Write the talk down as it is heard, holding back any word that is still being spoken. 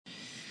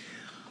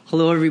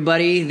Hello,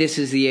 everybody. This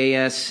is the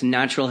AS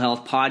Natural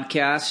Health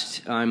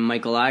Podcast. I'm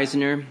Michael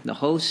Eisner, the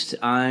host.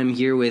 I'm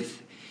here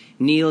with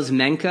Niels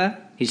Menke.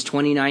 He's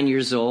 29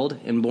 years old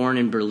and born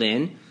in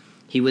Berlin.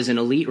 He was an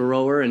elite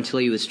rower until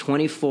he was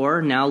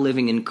 24, now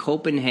living in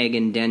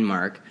Copenhagen,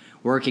 Denmark,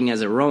 working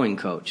as a rowing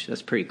coach.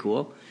 That's pretty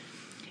cool.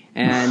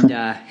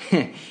 And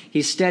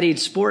he studied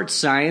sports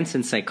science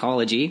and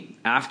psychology.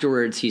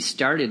 Afterwards, he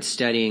started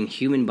studying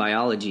human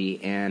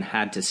biology and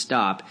had to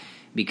stop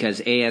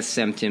because AS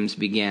symptoms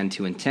began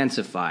to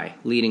intensify,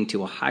 leading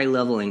to a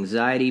high-level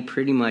anxiety,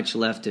 pretty much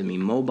left him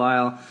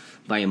immobile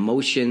by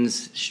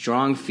emotions,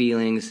 strong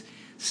feelings.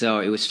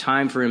 So it was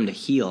time for him to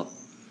heal.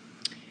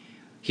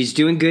 He's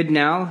doing good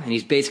now, and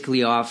he's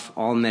basically off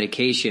all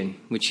medication,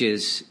 which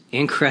is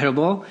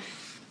incredible,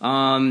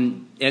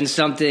 and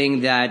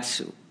something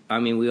that,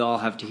 we all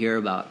have to hear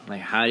about.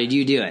 Like, how did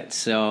you do it?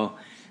 So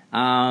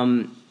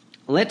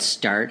let's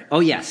start. Oh,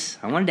 yes,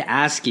 I wanted to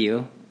ask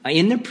you,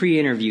 in the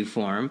pre-interview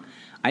form,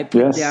 I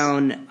put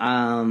down,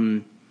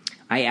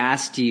 I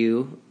asked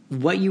you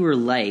what you were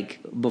like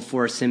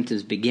before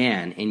symptoms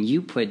began, and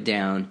you put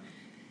down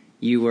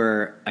you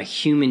were a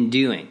human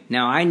doing.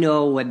 Now, I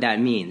know what that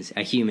means,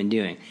 a human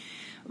doing.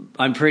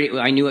 I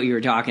knew what you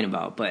were talking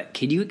about, but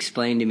could you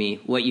explain to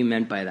me what you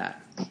meant by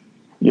that?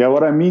 Yeah,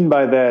 what I mean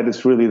by that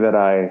is really that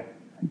I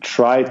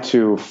try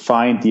to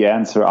find the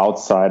answer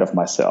outside of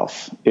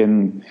myself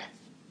in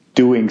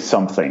doing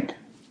something.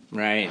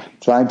 Right.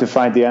 Trying to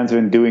find the answer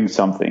in doing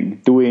something,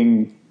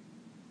 doing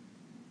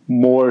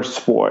more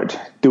sport,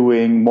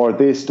 doing more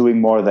this,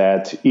 doing more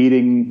that,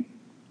 eating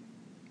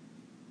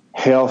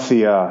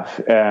healthier,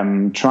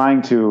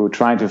 trying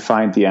to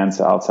find the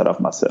answer outside of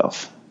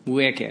myself.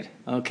 Wicked.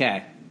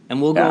 Okay.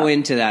 And we'll go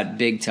into that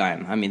big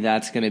time.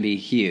 That's going to be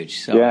huge.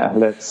 So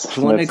let's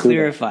want to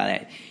clarify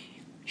that.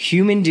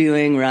 Human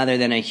doing rather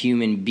than a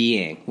human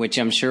being, which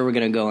I'm sure we're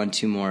going to go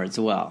into more as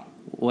well,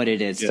 what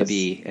it is to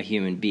be a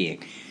human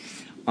being.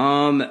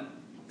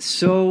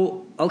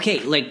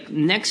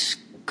 Next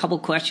couple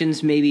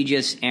questions, maybe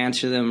just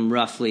answer them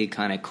roughly,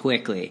 kind of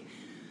quickly.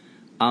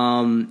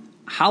 How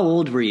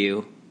old were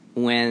you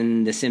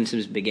when the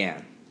symptoms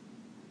began?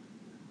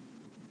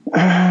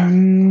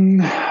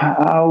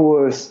 I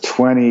was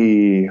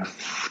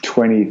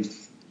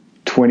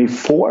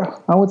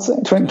 24, I would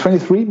say.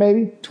 23,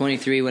 maybe?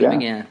 23 when it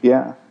began.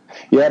 Yeah,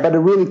 but it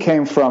really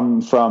came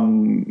from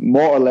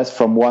more or less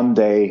from one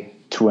day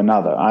to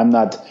another.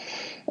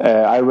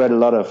 I read a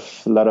lot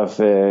of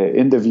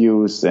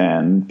interviews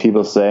and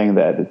people saying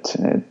that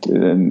it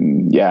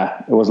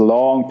was a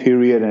long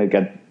period and it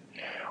got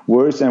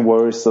worse and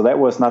worse. So that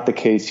was not the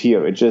case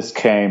here. It just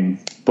came,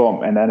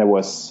 boom, and then it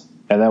was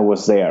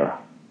there.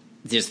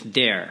 Just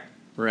there,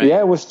 right?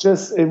 Yeah, it was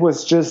just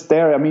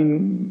there.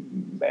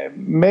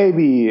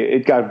 Maybe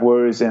it got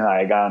worse in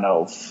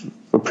for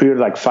a period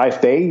of like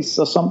 5 days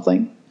or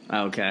something.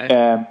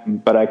 Okay.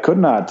 But I could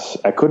not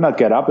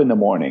get up in the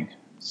morning.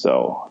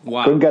 So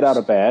couldn't get out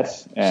of bed.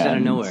 Just out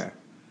of nowhere.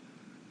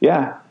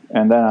 Yeah,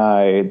 and then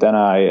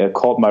I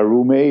called my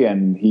roommate,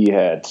 and he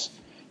had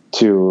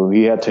to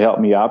help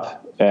me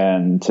up,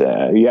 and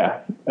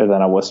then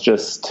I was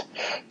just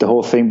the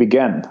whole thing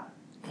began.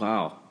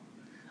 Wow.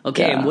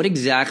 Okay, and what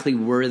exactly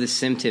were the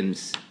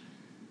symptoms?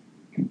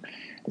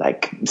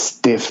 Like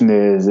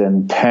stiffness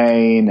and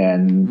pain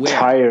and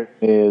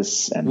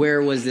tiredness. And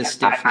where was this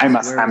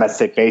stiffness? I must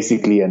say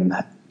basically in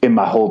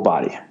my whole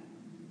body.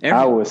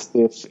 I was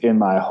stiff in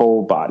my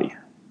whole body,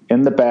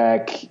 in the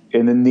back,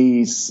 in the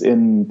knees,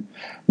 in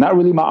not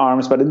really my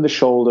arms, but in the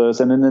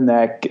shoulders and in the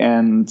neck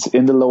and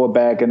in the lower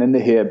back and in the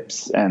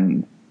hips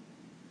and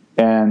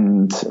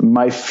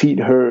my feet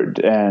hurt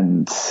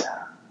and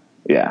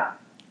yeah.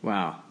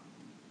 Wow.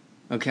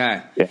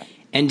 Okay. Yeah.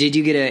 And did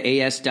you get an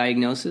AS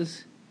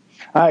diagnosis?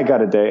 I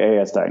got an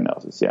AS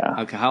diagnosis.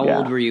 Yeah. Okay. How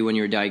old were you when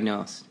you were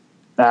diagnosed?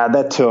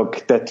 That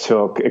took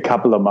a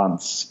couple of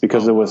months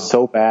because it was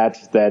so bad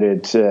that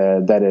it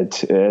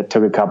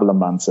took a couple of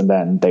months, and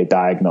then they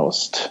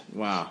diagnosed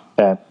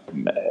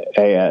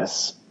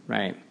AS.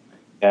 Right.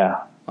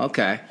 Yeah.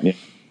 Okay. Yeah.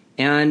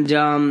 And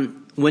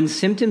when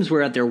symptoms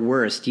were at their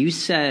worst, you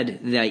said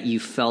that you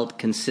felt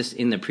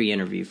in the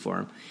pre-interview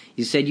form.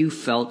 You said you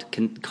felt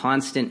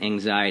constant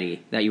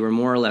anxiety, that you were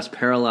more or less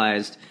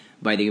paralyzed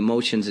by the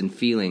emotions and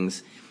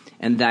feelings,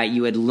 and that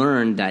you had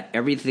learned that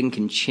everything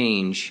can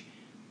change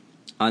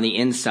on the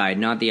inside,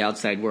 not the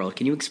outside world.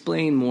 Can you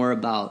explain more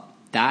about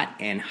that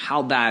and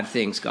how bad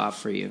things got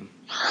for you?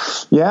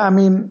 Yeah,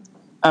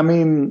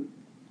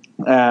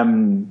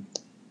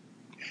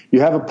 you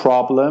have a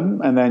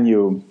problem and then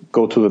you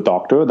go to the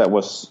doctor. That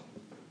was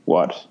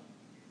what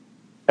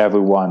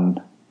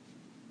everyone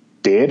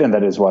did, and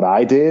that is what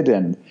I did,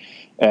 and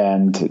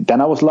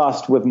then I was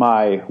lost with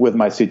my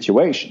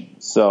situation.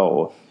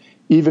 So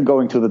even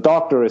going to the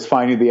doctor is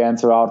finding the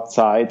answer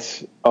outside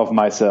of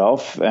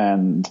myself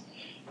and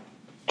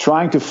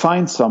trying to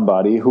find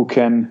somebody who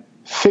can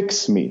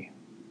fix me.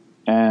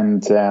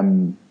 And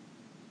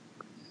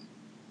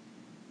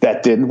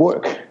that didn't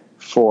work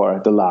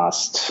for the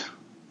last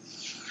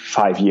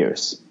 5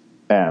 years.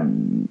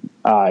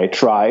 I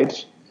tried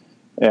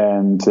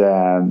and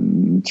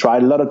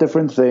tried a lot of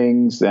different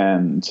things.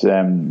 And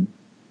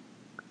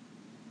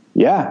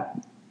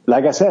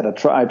like I said,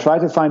 I tried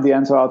to find the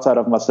answer outside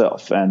of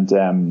myself. And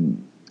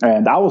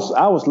I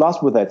was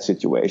lost with that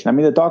situation. I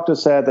mean, the doctor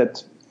said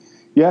that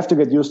you have to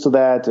get used to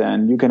that,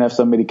 and you can have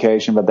some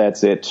medication, but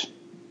that's it.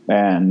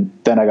 And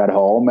then I got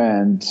home,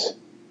 and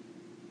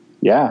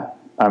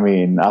I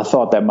mean, I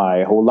thought that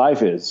my whole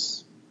life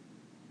is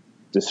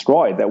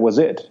destroyed. That was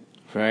it.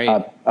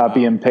 Right. I'll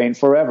be in pain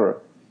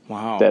forever.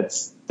 Wow.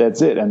 That's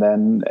it. And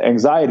then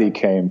anxiety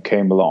came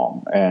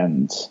along,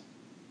 and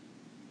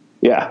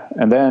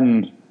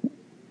then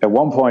at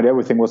one point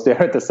everything was there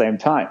at the same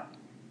time.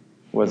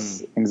 It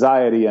was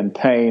anxiety and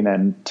pain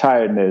and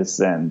tiredness,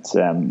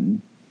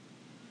 and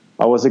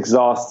I was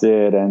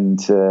exhausted and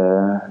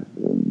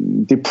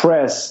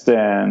depressed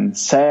and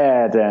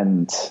sad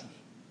and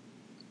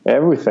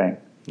everything.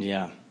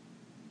 Yeah.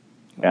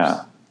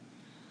 Yeah.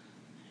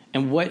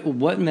 And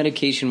what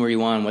medication were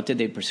you on? What did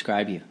they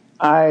prescribe you?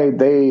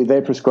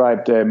 They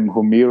prescribed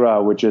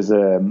Humira, which is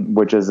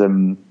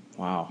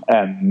wow,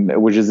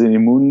 which is an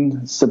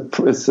immune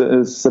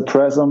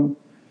suppressum.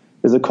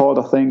 Is it called?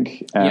 I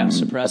think.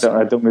 Suppressor.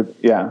 I don't.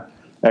 Yeah,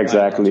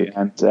 exactly.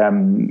 Biological.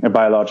 And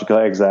biological,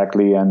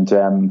 exactly. And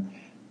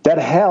that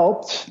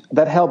helped.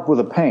 That helped with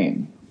the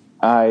pain.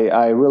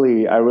 I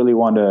really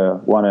want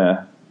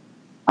to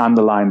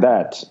underline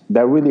that.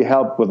 That really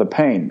helped with the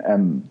pain.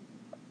 And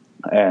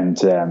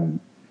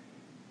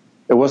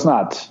it was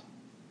not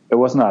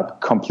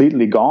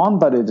completely gone,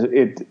 but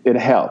it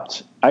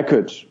helped. I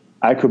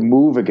could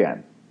move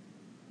again,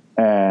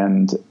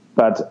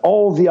 but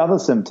all the other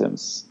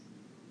symptoms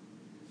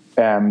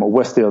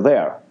were still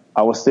there.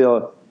 I was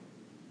still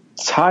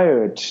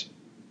tired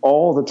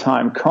all the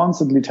time,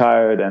 constantly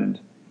tired, and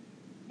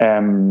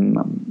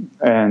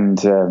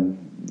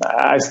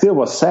I still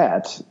was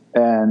sad,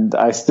 and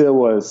I still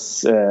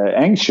was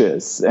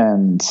anxious,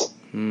 and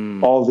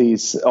I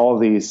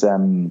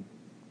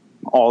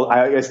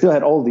still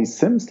had all these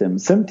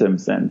symptoms,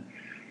 and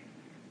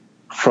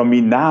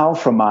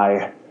from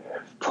my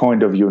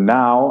point of view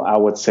now, I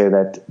would say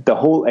that the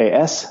whole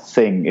AS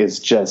thing is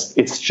just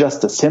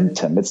a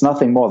symptom. It's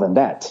nothing more than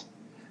that.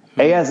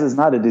 AS is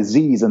not a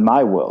disease in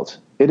my world.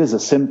 It is a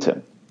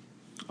symptom.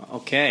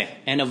 Okay.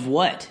 And of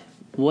what?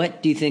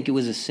 What do you think it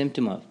was a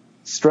symptom of?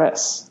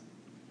 Stress.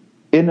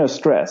 Inner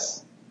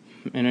stress.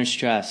 Inner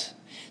stress.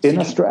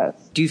 Inner stress.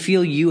 Do you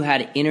feel you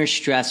had inner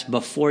stress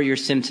before your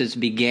symptoms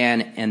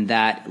began, and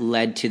that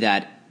led to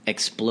that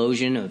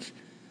explosion of?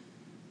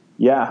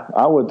 Yeah,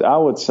 I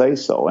would say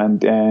so.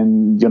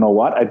 And you know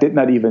what? I did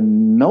not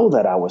even know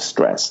that I was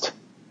stressed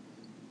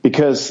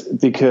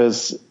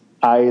because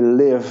I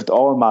lived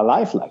all my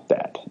life like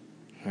that.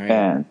 Right.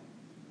 And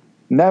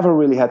never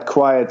really had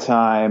quiet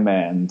time.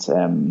 And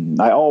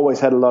I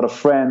always had a lot of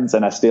friends,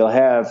 and I still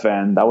have.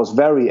 And I was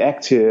very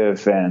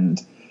active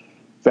and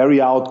very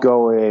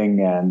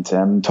outgoing,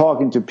 and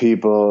talking to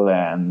people,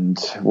 and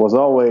was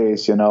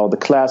always, the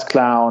class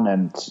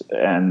clown,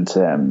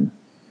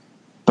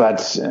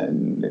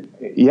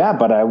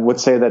 but I would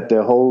say that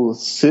the whole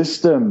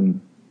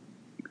system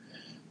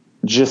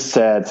just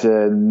said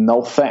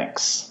no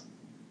thanks.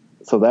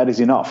 So that is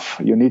enough.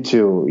 You need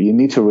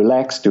to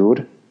relax,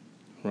 dude.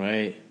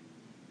 Right.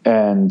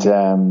 And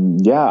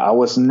I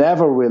was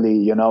never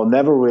really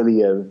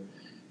a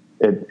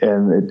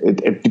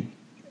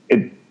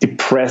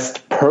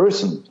depressed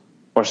person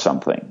or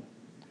something.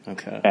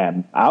 Okay.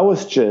 And I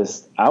was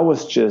just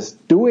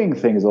doing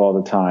things all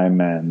the time,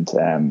 and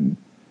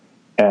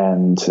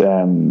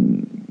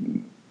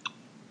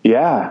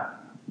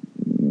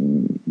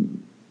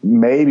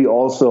maybe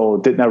also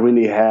did not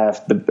really have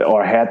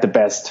had the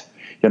best,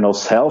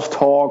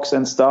 self-talks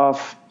and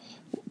stuff.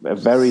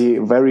 Very,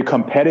 very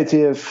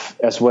competitive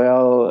as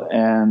well.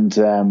 And,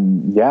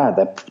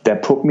 that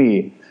put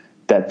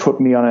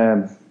me on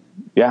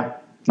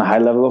a high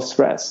level of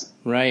stress.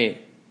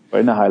 Right.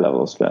 In a high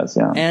level of stress.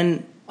 Yeah.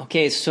 And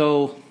okay,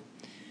 so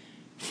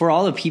for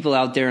all the people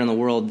out there in the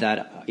world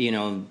that,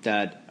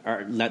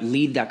 that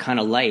lead that kind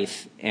of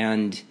life,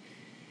 and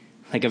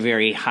like a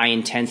very high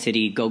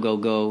intensity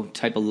go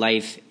type of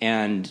life,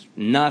 and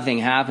nothing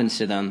happens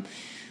to them.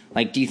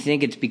 Like, do you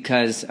think it's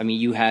because,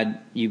 you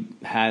had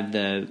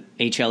the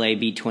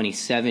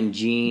HLA-B27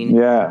 gene?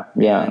 Yeah.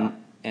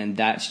 And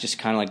that's just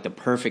kind of like the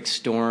perfect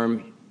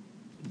storm.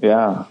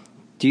 Yeah.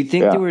 Do you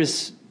think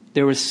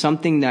there was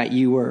something that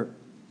you were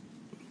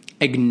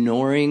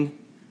ignoring?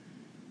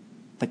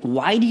 Like,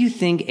 why do you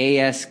think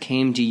AS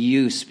came to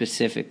you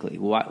specifically?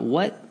 What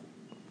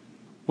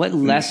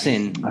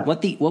lesson?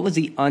 What was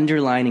the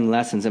underlining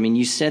lessons?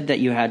 You said that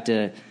you had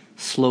to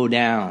slow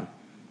down.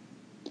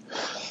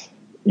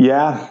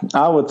 Yeah,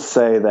 I would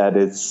say that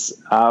it's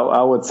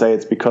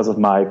because of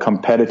my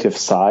competitive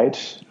side.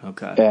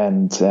 Okay.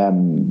 And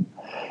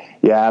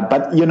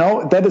but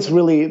that is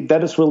really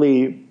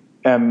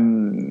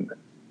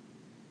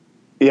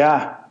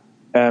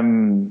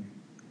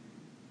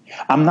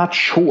I'm not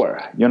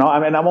sure.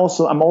 I'm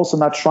also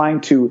not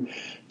trying to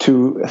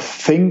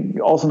think.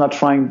 Also not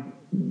trying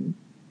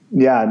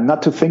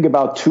not to think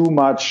about too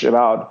much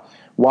about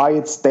why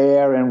it's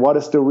there and what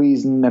is the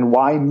reason and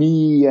why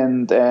me,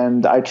 and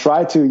I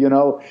try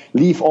to,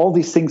 leave all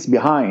these things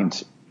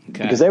behind,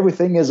 because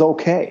everything is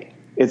okay.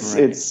 It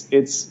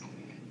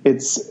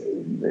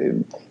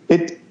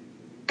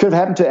could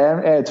happen to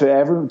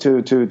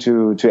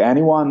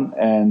anyone,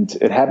 and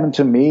it happened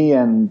to me,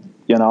 and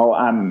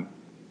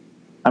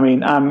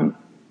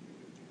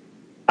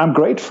I'm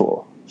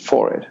grateful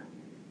for it.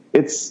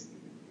 It's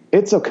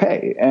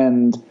okay.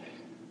 And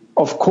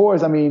of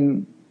course, I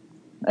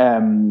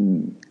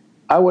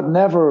would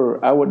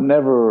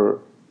never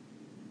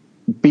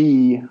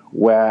be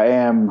where I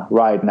am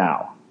right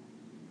now,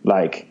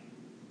 like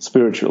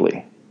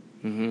spiritually.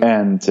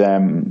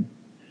 Mm-hmm.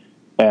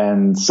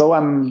 And so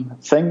I'm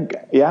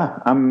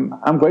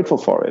grateful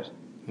for it.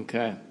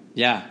 Okay.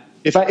 Yeah.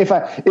 If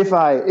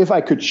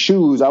I could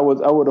choose, I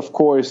would of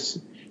course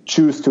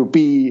choose to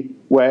be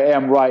where I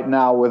am right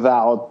now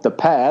without the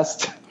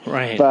past.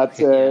 Right. But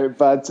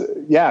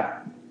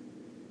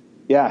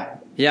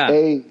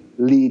A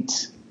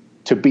leads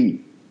to B.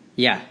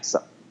 Yeah.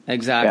 So,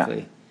 exactly.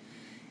 Yeah.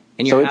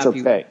 And you're so it's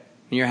okay.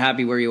 And you're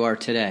happy where you are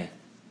today.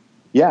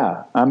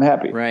 Yeah, I'm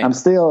happy. Right. I'm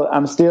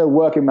still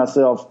working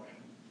myself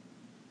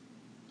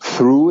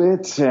through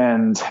it,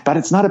 but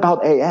it's not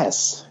about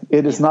AS.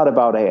 It is not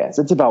about AS.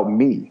 It's about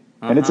me,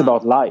 and it's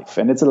about life,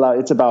 and it's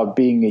about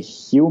being a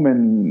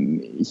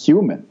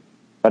human.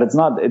 But it's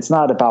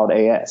not about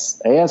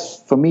AS.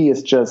 AS for me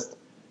is just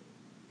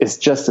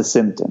a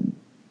symptom.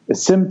 A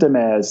symptom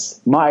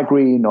as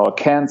migraine or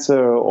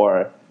cancer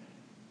or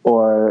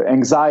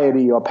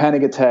anxiety or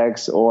panic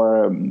attacks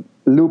or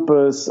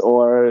lupus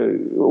or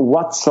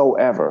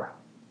whatsoever.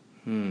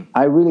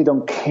 I really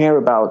don't care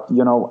about,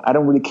 I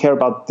don't really care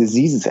about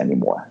diseases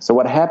anymore. So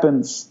what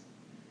happens.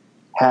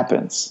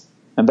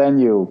 And then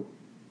you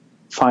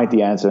find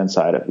the answer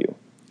inside of you.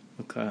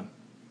 Okay.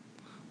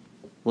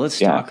 Well, let's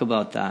talk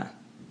about that.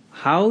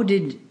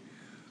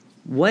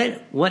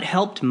 What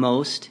helped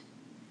most,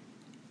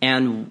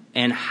 and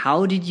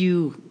how did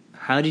you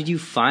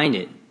find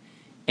it,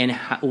 and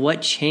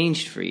what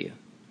changed for you?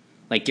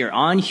 Like, you're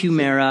on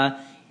Humira,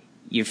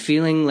 you're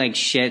feeling like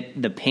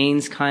shit, the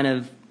pain's kind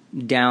of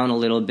down a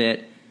little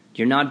bit,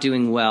 you're not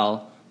doing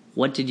well.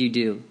 What did you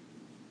do?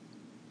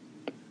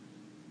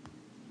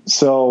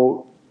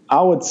 So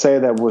I would say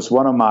that was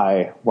one of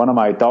my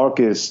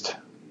darkest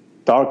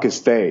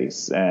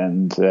days,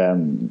 and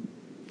the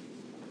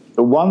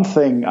one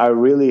thing I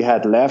really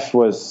had left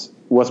was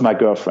my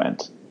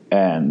girlfriend,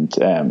 and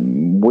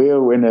we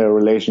were in a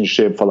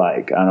relationship for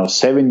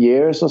 7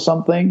 years or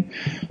something.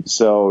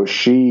 So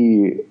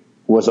she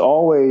was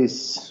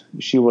always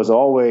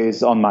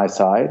on my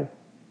side.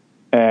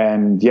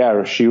 And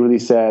she really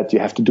said, you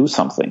have to do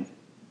something,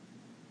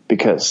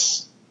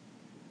 because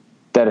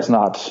that is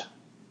not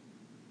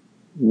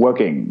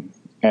working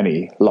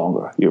any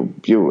longer.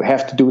 You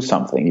have to do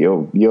something.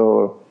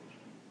 You're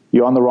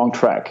on the wrong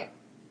track.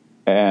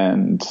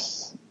 And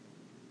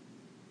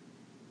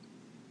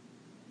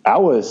I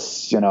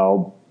was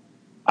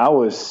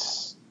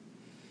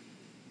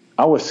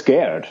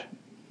scared.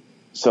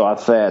 So I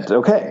thought,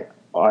 okay,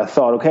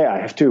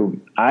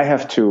 I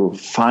have to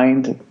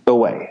find a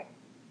way.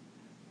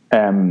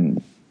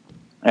 And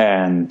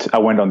I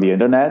went on the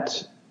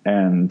internet,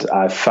 and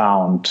I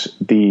found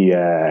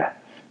the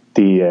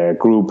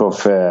group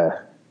of the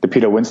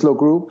Peter Winslow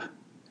group,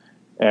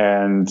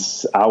 and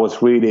I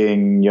was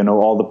reading,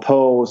 all the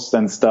posts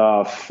and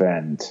stuff,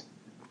 and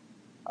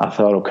I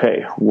thought,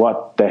 okay,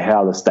 what the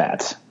hell is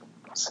that?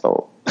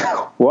 So,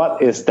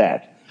 what is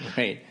that?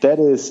 Right. That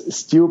is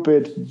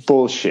stupid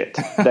bullshit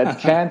that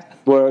can't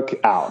work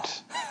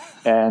out.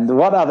 And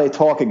what are they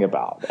talking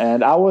about?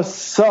 And I was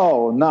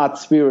so not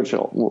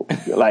spiritual,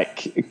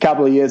 like a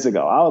couple of years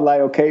ago. I was like,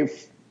 okay,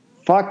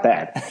 fuck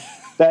that.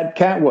 That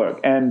can't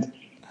work. And,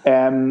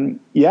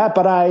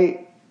 but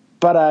I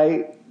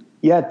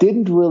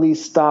didn't really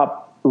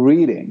stop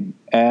reading.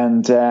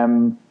 And,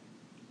 from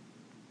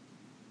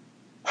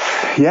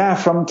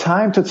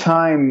time to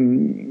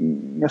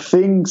time,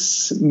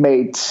 things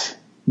made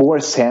more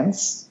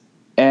sense,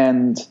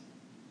 and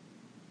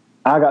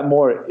I got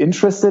more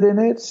interested in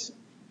it.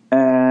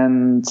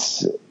 And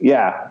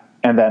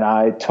then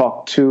I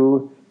talked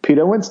to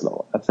Peter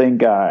Winslow. I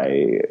think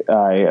I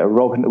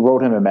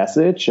wrote him a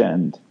message,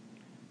 and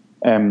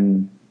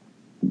then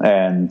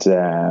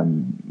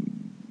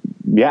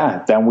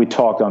we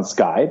talked on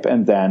Skype,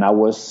 and then I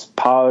was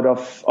part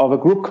of a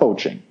group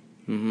coaching.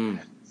 Mm-hmm.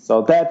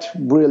 So that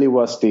really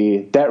was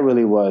the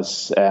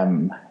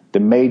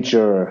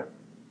major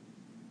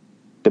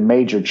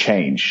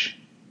change.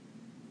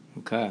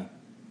 Okay.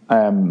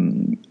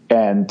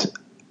 And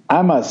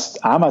I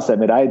must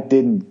admit, I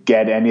didn't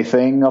get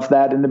anything of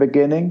that in the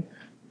beginning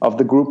of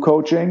the group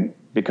coaching,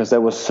 because I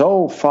was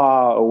so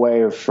far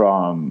away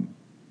from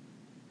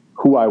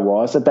who I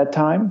was at that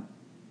time.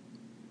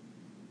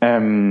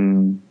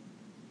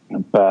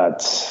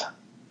 But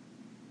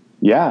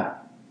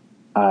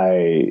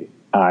I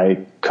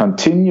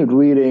continued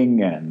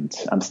reading, and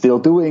I'm still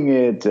doing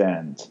it.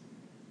 And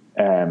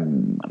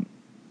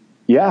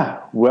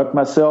worked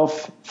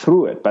myself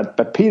through it.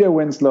 But Peter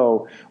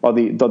Winslow, or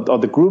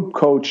the group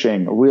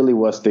coaching, really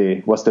was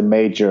the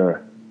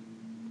major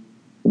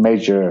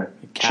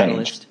catalyst.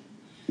 change.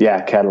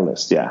 Yeah,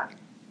 catalyst. Yeah.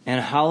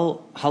 And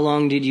how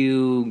long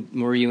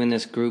were you in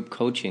this group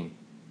coaching?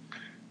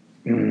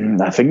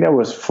 I think that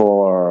was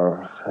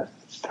for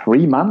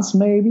 3 months,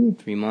 maybe.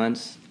 3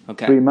 months.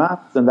 Okay. 3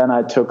 months, and then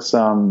I took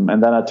some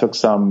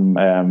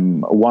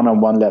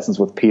one-on-one lessons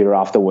with Peter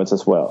afterwards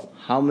as well.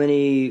 How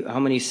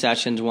many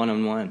sessions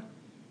one-on-one?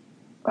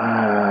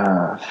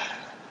 I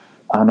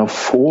don't know,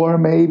 4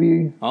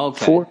 maybe.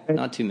 Okay. 4, maybe.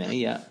 Not too many.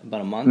 Yeah,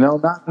 about a month.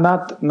 No,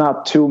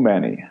 not too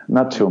many.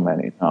 Not too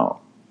many. No.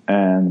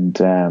 And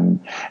then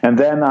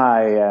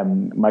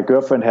my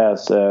girlfriend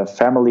has a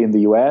family in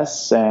the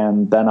U.S.,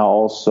 and then I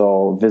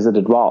also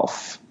visited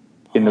Ralph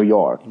in New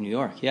York. In New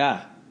York,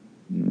 yeah.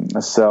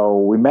 So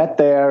we met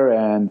there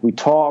and we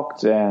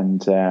talked, and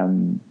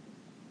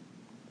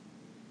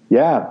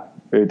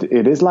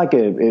it is like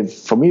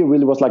for me it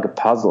really was like a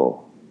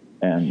puzzle,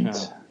 and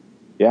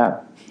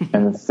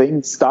and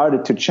things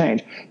started to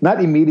change.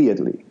 Not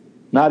immediately.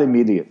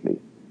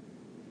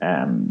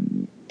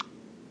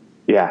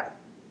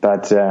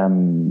 But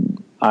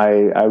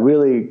I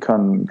really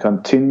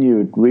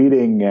continued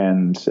reading,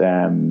 and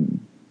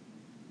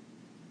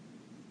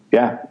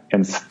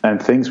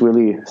things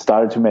really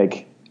started to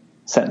make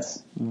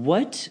sense.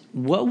 What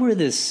were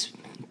this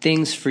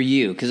things for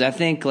you? Because I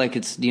think like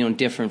it's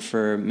different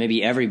for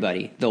maybe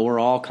everybody, though we're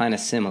all kind of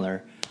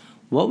similar.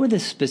 What were the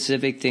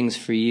specific things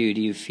for you?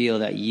 Do you feel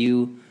that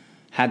you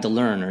had to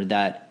learn, or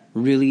that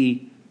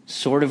really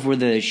sort of were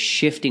the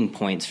shifting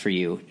points for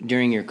you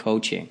during your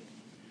coaching?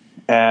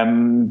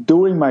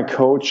 During my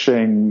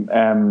coaching,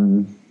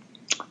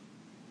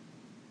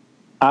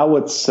 I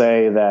would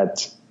say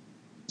that.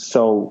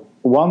 So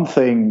one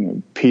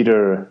thing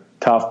Peter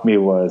taught me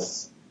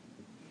was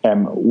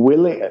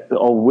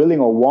willing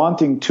or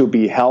wanting to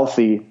be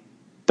healthy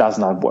does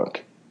not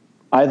work.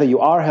 Either you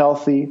are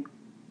healthy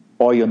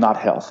or you're not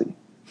healthy.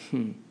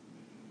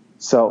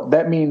 So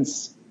that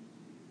means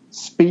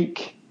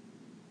speak,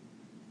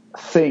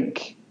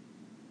 think,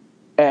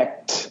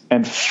 act,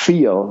 and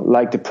feel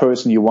like the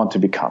person you want to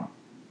become.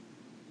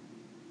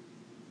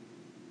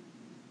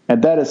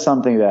 And that is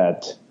something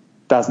that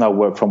does not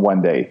work from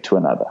one day to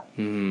another.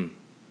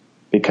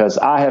 Because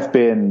I have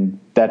been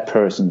that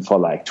person for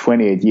like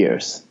 28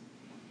 years.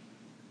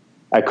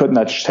 I could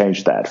not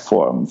change that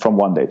from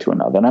one day to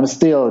another. And I'm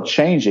still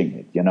changing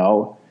it,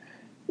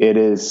 It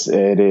is,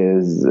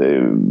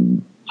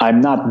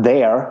 I'm not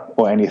there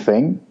or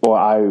anything, or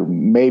I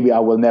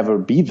will never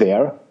be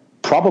there.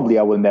 Probably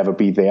I will never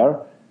be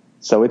there.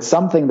 So it's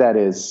something that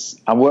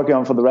I'm working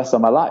on for the rest of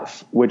my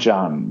life, which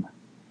I'm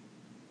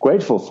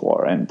grateful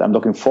for, and I'm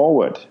looking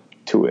forward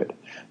to it.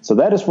 So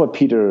that is what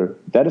Peter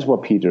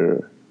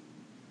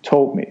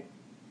told me.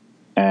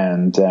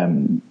 And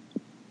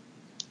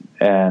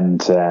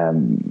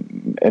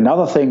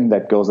another thing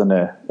that goes in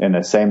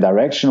the same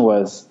direction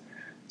was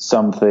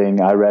something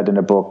I read in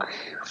a book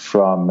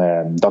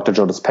from Dr.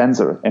 Joe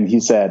Dispenza, and he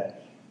said,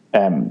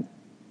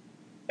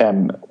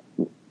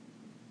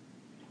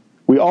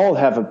 we all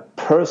have a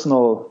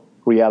personal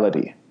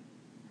reality,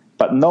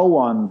 but no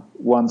one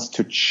wants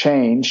to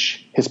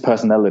change his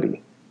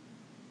personality.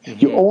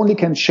 You only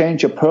can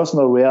change your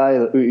personal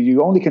reality.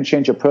 You only can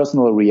change your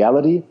personal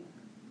reality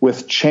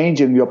with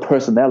changing your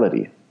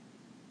personality.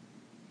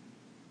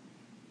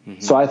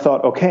 So I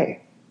thought,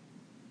 okay,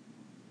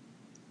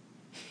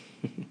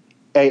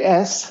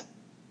 AS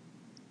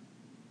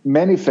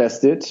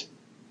manifested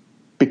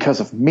because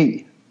of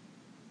me.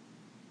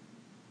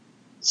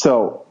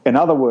 So, in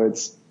other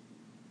words,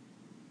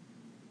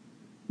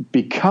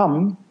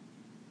 become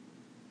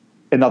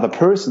another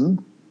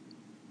person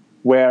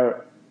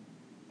where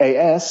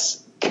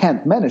AS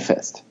can't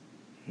manifest.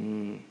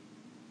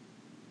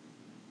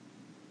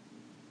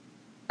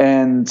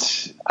 And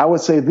I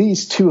would say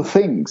these two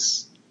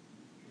things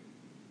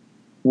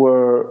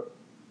were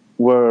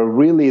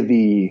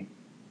really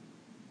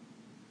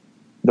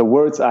the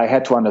words I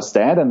had to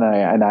understand,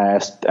 and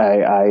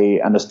I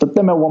understood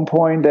them at one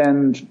point,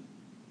 and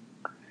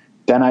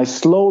then I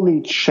slowly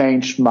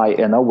changed my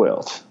inner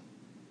world.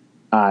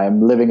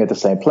 I'm living at the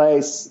same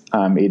place.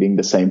 I'm eating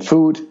the same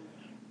food.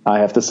 I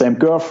have the same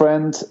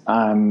girlfriend.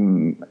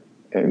 I'm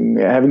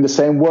having the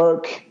same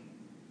work.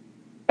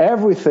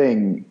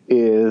 Everything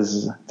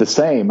is the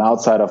same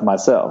outside of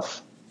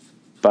myself.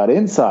 But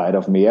inside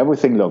of me,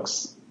 everything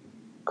looks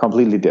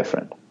completely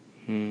different.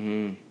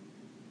 And,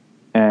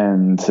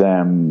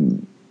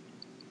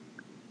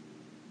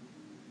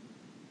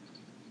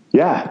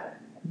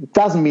 it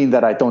doesn't mean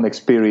that I don't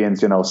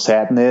experience,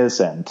 sadness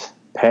and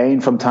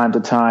pain from time to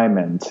time,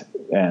 and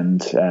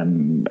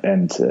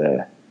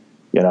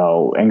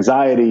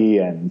anxiety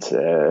and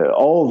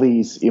all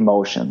these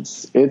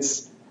emotions.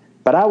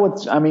 But I would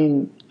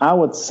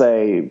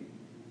say,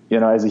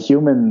 as a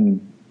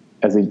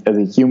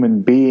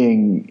human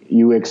being,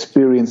 you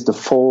experience the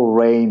full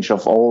range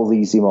of all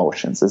these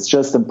emotions. It's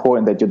just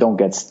important that you don't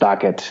get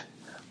stuck at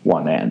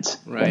one end.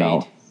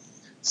 Right.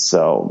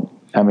 So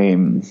I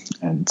mean,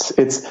 and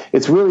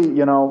it's really,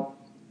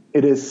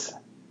 it is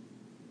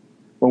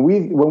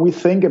when we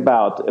think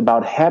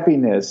about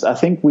happiness. I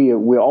think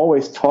we're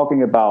always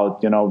talking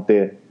about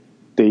the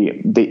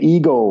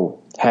ego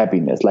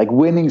happiness, like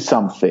winning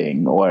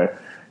something, or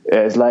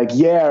it's like,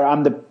 yeah,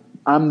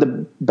 I'm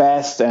the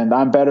best and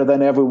I'm better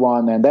than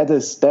everyone, and that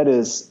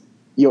is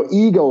your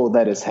ego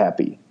that is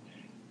happy.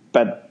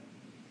 But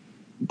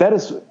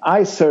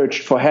I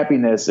searched for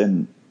happiness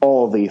in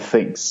all these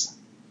things.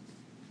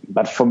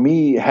 But for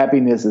me,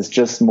 happiness is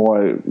just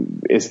more,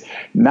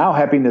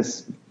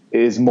 happiness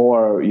is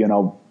more,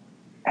 the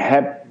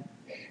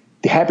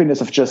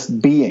happiness of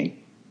just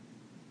being.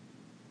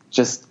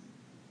 Just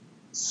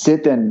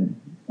sit and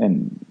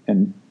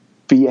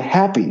be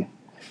happy.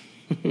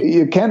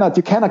 You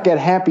cannot get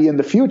happy in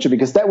the future,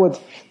 because that would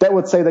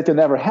say that you're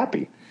never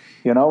happy.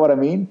 You know what I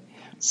mean?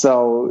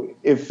 So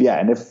if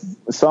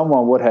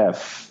someone would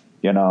have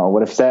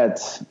said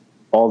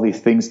all these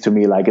things to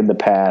me like in the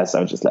past,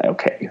 I was just like,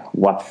 okay,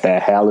 what the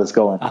hell is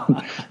going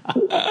on?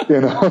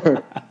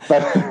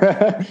 But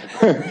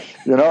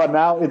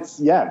now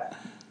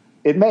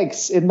it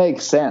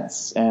makes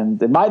sense,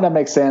 and it might not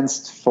make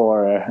sense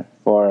for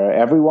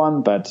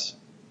everyone, but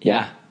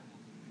well,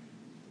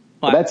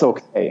 but that's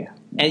okay.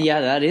 And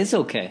that is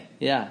okay.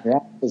 Yeah,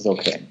 it's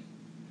okay.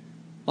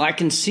 Well, I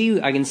can see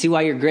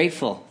why you're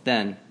grateful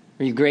then.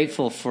 Are you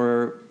grateful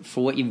for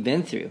what you've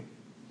been through?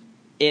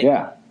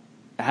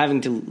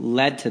 Having to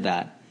led to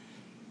that.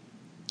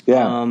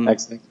 Yeah,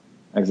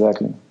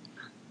 exactly.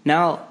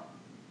 Now,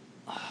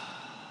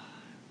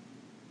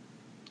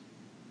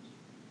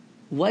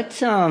 what?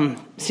 So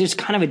it's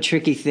kind of a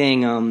tricky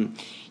thing.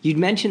 You'd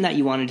mentioned that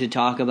you wanted to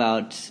talk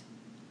about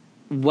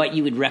what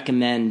you would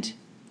recommend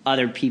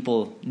other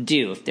people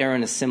do if they're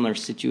in a similar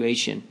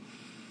situation.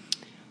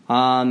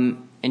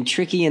 And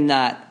tricky in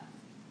that,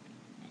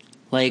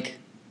 like,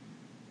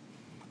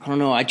 I don't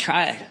know. I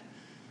try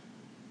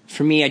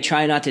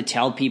not to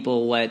tell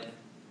people what,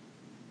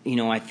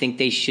 I think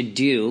they should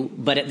do,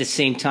 but at the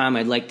same time,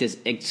 I'd like to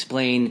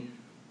explain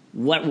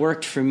what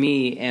worked for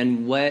me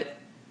and what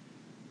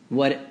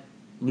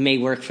may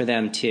work for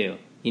them too.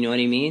 You know what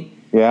I mean?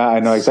 Yeah, I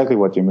know exactly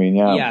what you mean.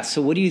 Yeah. Yeah.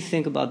 So what do you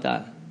think about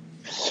that?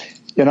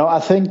 I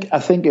think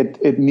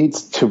it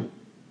needs to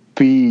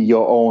be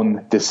your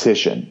own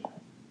decision.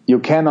 You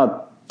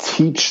cannot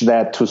teach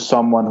that to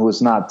someone who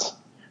is not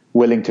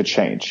willing to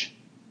change.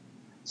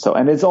 So,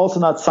 and it's also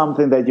not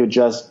something that you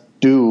just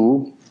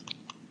do,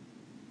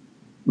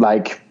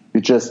 like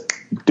you just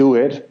do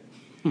it.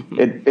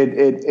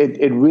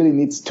 It really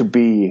needs to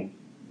be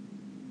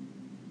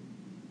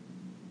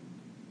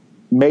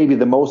maybe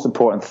the most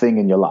important thing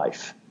in your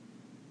life,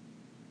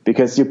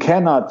 because you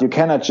cannot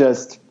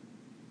just,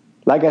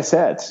 like I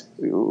said,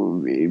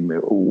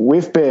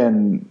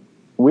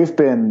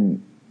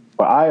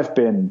 I have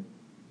been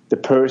the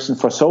person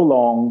for so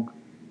long,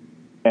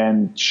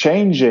 and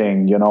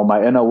changing,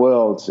 my inner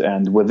world,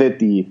 and with it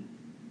the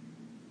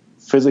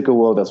physical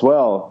world as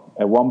well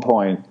at one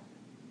point,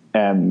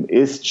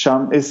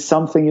 is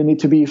something you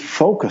need to be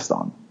focused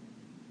on.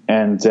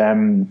 And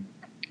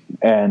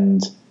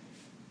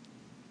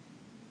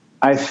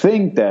I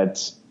think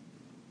that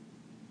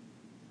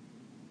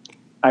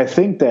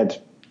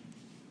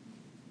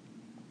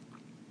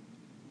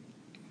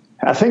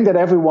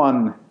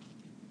everyone,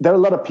 there are a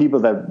lot of people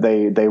that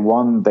they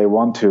want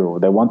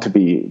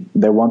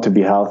to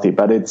be healthy,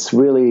 but it's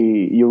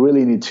really, you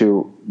really need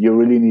to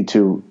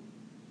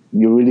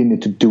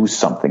do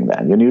something.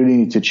 Then you really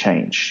need to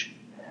change,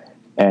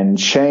 and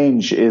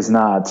change it's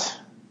not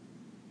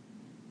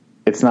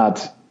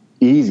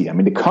easy. I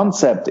mean, the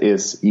concept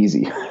is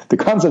easy. The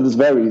concept is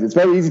very easy. It's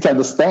very easy to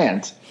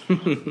understand.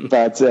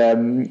 But I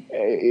mean,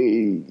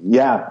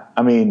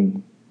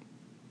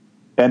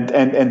 and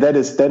that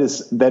is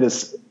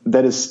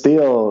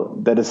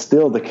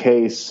still the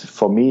case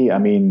for me. I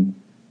mean,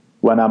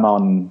 when I'm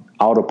on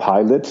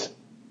autopilot,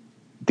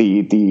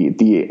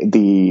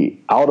 the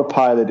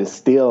autopilot is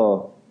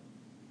still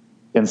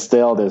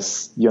instilled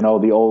as,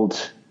 the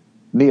old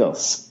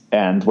Niels.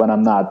 And when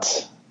I'm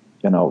not,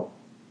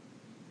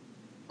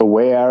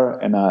 aware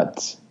and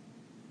not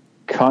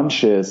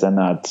conscious and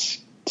not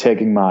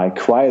taking my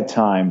quiet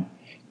time,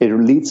 it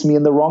leads me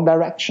in the wrong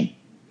direction.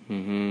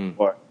 Mm-hmm.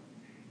 Or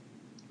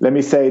let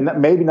me say,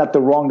 maybe not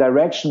the wrong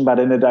direction, but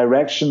in a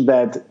direction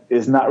that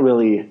is not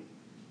really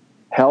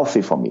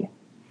healthy for me.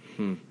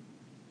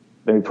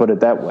 Let me put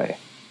it that way.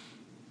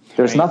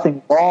 There's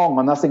nothing wrong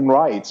or nothing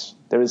right.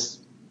 But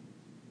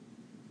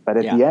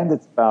at the end,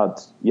 it's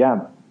about,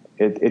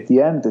 at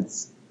the end,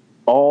 it's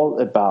all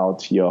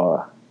about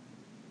your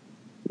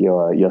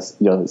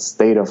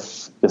state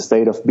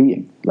of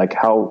being, like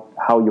how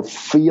you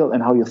feel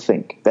and how you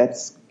think.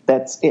 That's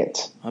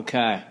it.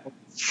 Okay.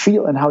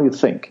 Feel and how you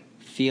think.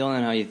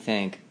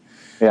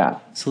 Yeah.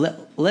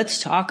 So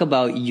let's talk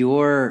about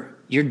your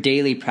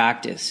daily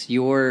practice.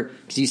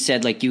 Because you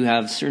said, like, you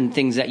have certain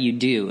things that you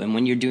do, and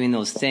when you're doing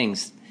those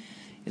things,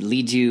 it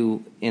leads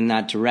you in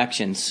that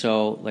direction.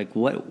 So, like,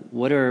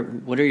 what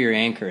are your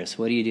anchors?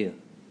 What do you do?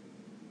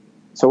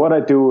 So what I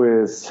do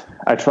is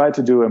I try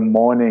to do a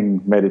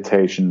morning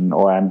meditation,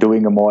 or I'm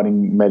doing a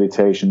morning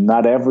meditation.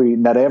 Not every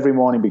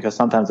morning, because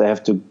sometimes I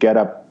have to get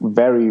up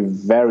very,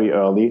 very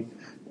early,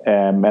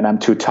 and I'm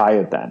too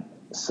tired then.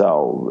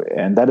 So,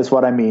 and that is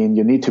what I mean.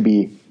 You need to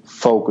be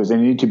focused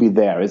and you need to be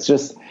there. It's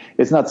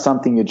not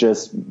something you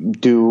just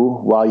do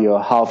while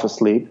you're half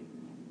asleep.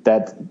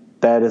 That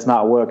is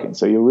not working.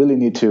 So you really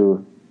need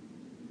to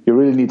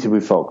be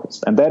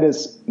focused. And that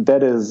is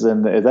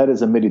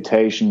a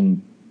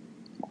meditation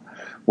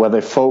where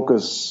they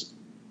focus,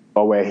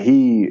 or where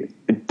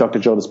Dr.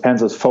 Joe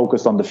Dispenza is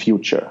focused on the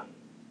future,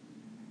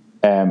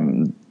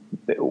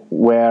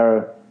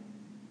 where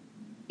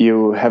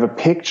you have a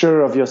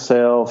picture of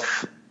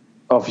yourself,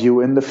 of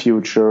you in the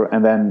future,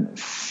 and then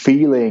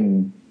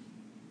feeling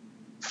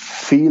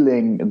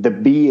the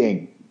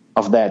being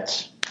of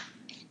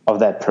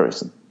that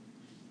person.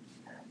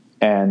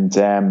 And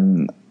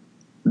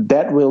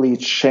that really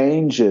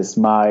changes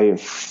my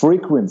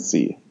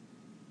frequency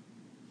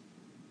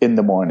in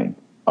the morning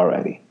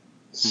already.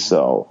 Mm-hmm.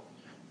 So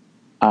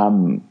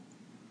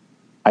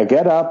I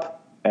get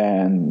up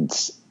and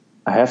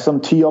I have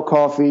some tea or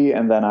coffee,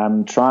 and then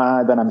I'm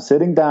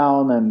sitting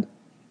down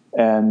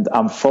and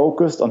I'm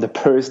focused on the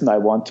person I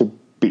want to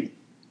be.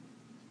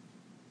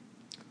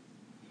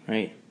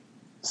 Right.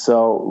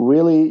 So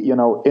really,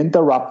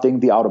 interrupting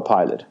the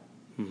autopilot.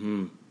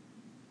 Mm-hmm.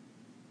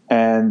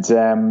 And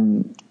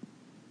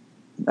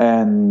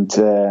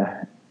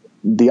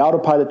the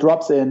autopilot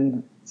drops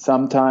in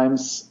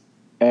sometimes,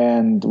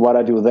 and what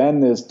I do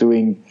then is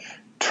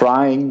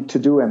trying to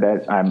do, and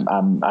that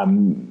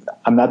I'm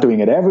not doing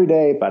it every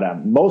day,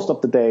 but most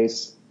of the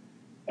days,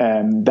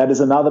 that is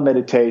another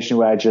meditation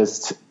where I'm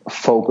just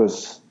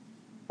focused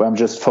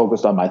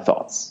on my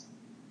thoughts.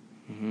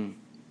 Mm-hmm.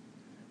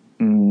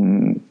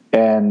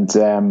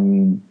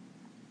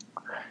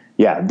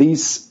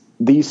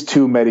 These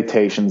two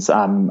meditations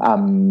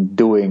I'm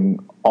doing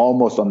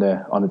almost on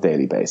a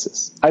daily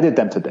basis. I did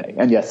them today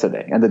and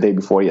yesterday and the day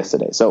before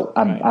yesterday. So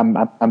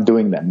I'm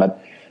doing them,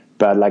 but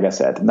like I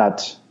said,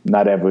 not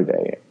every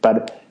day.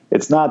 But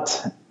it's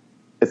not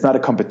a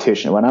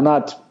competition. When I'm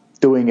not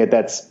doing it,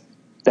 that's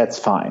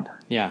fine.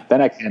 Yeah.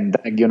 Then I can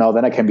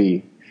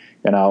be,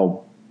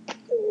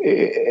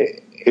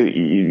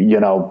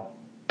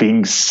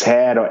 being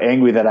sad or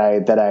angry that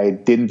I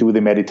didn't do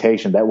the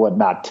meditation. That would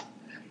not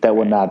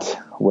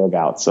work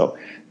out. So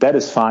that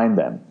is fine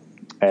then.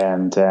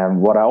 And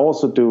what I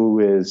also do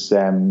is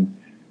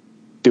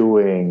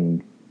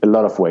doing a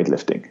lot of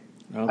weightlifting.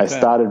 Okay. I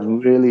started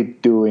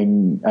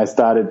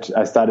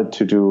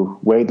to do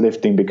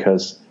weightlifting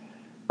because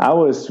I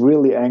was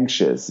really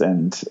anxious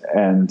and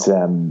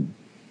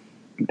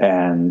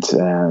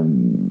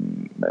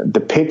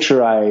the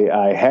picture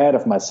I had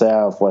of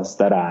myself was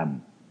that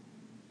I'm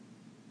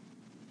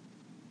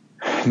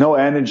no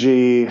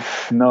energy,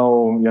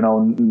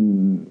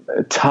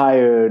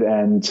 tired,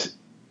 and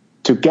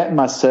to get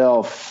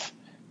myself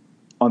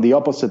on the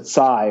opposite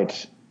side,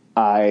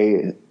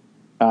 I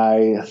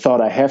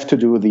thought I have to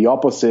do the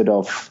opposite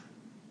of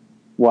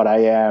what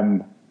I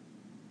am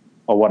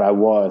or what I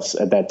was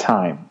at that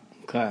time.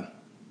 Okay.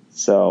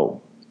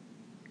 So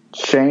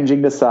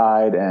changing the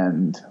side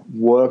and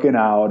working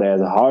out as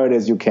hard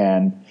as you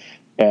can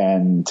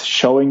and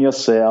showing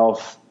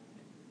yourself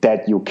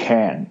that you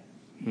can,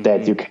 mm-hmm.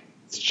 that you can.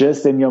 It's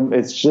just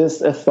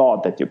a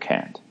thought that you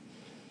can't.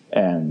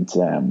 And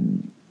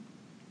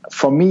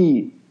for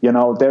me,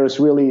 there is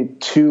really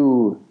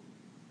two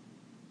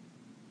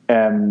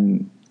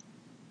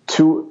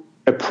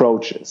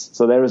approaches.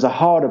 So there is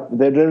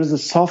a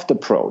soft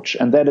approach,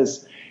 and that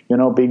is,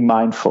 being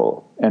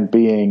mindful and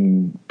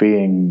being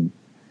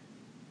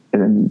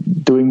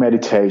and doing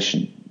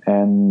meditation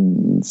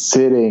and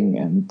sitting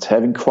and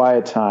having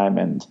quiet time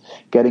and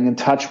getting in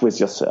touch with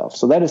yourself.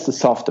 So that is the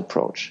soft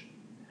approach.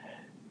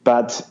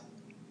 But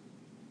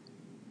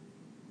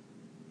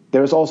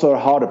there is also a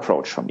hard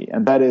approach for me,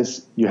 and that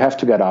is you have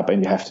to get up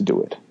and you have to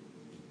do it.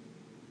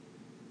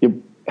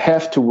 You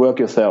have to work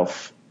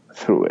yourself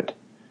through it.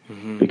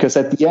 Mm-hmm. Because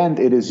at the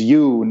end, it is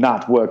you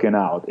not working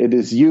out. It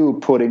is you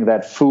putting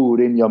that food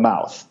in your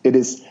mouth. It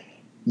is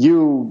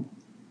you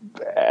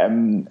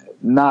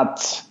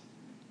not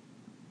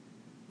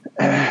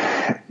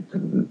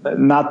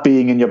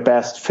being in your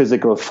best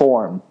physical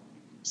form.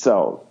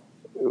 So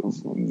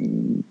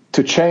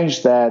to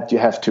change that, you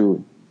have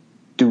to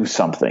do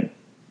something.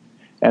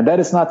 And that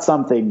is not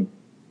something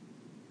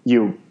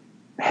you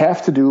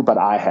have to do, but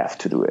I have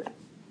to do it.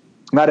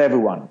 Not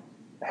everyone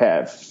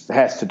has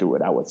to do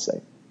it, I would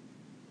say.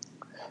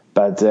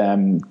 But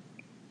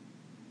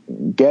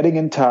getting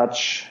in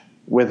touch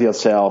with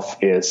yourself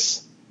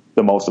is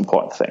the most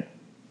important thing.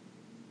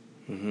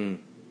 Mm-hmm.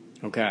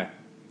 Okay.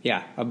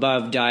 Yeah.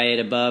 Above diet,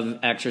 above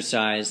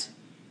exercise.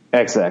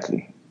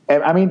 Exactly.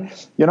 I mean,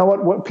 you know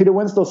what Peter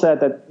Winslow said,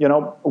 that,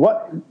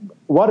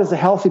 what is a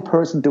healthy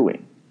person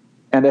doing?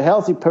 And a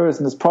healthy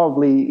person is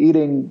probably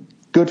eating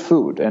good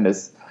food and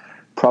is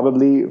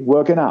probably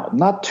working out.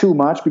 Not too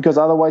much, because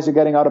otherwise you're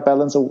getting out of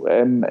balance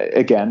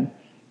again.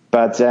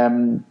 But,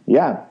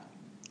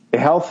 a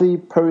healthy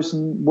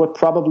person would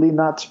probably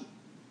not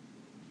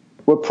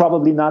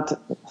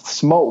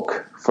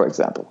smoke, for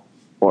example,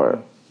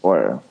 or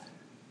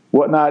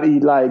would not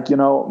eat like,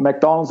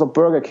 McDonald's or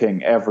Burger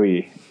King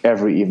every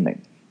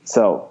evening.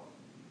 So,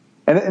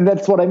 and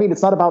that's what I mean.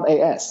 It's not about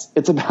AS.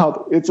 It's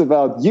about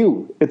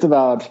you. It's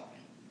about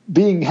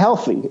being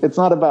healthy. It's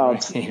not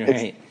about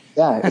right.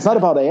 It's not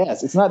about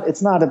AS. It's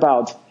not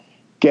about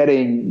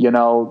getting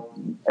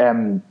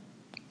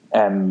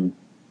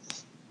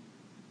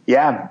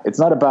it's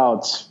not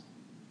about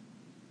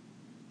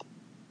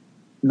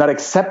not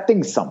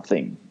accepting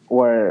something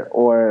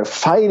or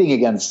fighting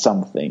against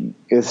something.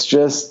 It's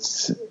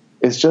just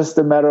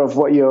a matter of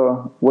what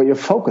you're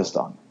focused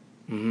on.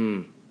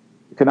 Mm-hmm.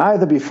 You can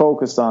either be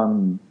focused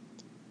on,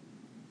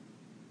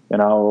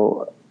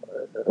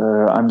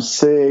 I'm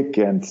sick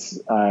and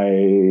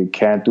I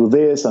can't do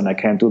this and I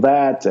can't do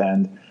that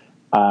and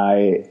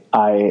I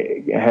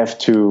have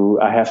to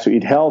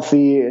eat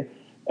healthy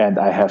and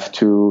I have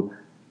to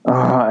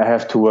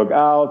work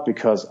out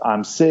because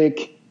I'm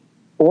sick.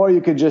 Or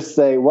you could just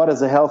say, what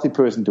is a healthy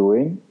person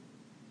doing?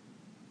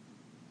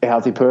 A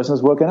healthy person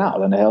is working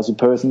out, and a healthy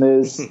person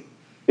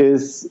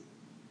is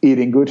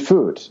eating good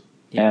food.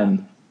 Yeah.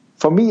 And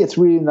for me, it's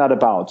really not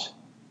about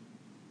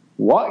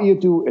what you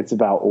do; it's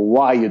about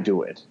why you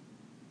do it.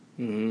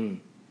 Mm-hmm.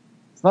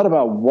 It's not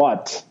about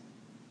what.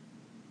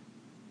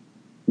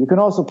 You can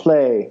also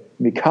play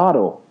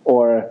Mikado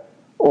or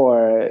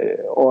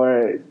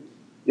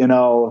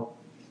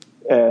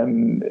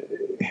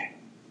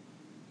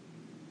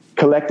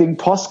collecting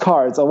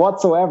postcards or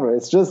whatsoever.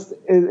 It's just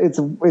it's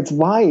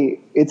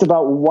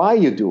about why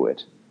you do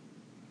it.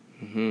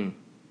 Mm-hmm.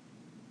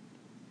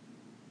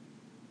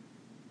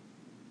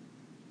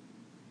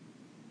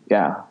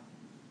 Yeah,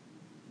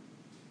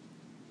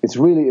 it's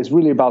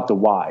really about the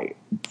why.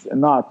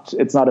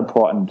 It's not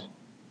important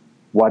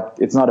what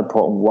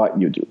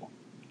you do.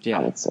 Yeah,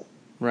 I would say.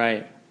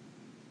 Right.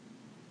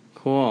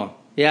 Cool.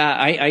 Yeah,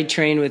 I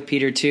trained with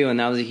Peter too, and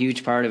that was a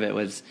huge part of it.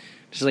 Was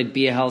just like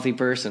be a healthy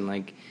person,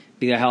 like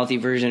be a healthy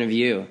version of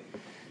you.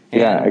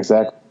 And, yeah,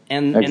 exactly.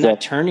 And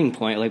that turning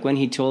point, like when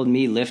he told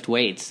me lift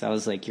weights, I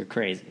was like, "You're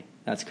crazy.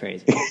 That's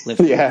crazy."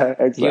 Lift yeah,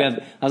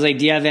 exactly. I was like,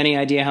 "Do you have any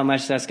idea how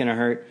much that's going to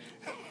hurt?"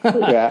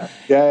 yeah,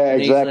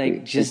 and exactly. he's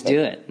like, "Just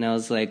do it." And I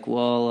was like,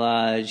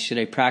 "Well, should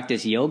I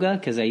practice yoga?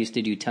 Because I used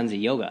to do tons of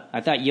yoga.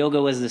 I thought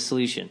yoga was the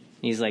solution."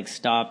 And he's like,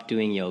 "Stop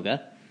doing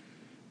yoga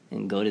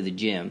and go to the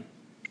gym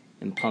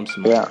and pump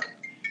some." Yeah.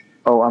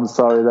 Oh, I'm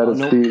sorry.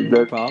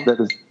 No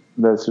problem.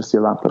 That's just the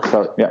alarm clock.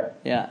 Sorry. Yeah.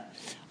 Yeah.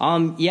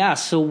 Yeah.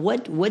 So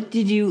what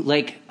did you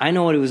like? I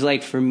know what it was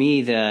like for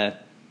me the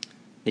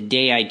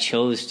day I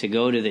chose to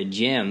go to the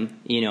gym.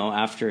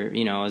 After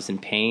I was in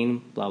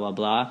pain. Blah blah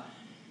blah.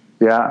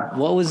 Yeah.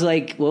 What was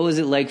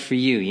it like for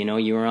you?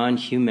 You were on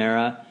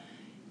Humira.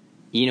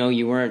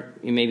 You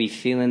weren't maybe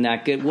feeling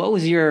that good. What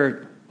was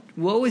the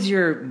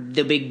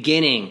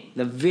beginning,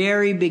 the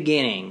very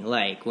beginning,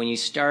 like when you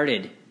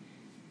started?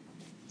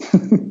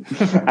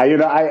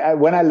 I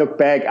when I look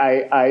back,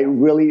 I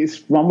really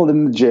struggled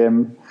in the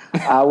gym.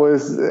 I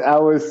was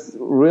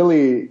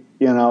really,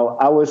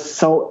 I was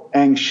so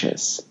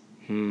anxious.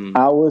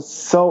 I was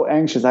so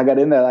anxious. I got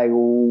in there like,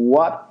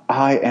 what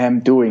I am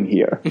doing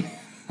here.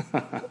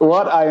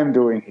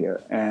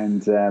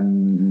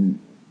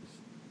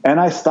 And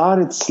I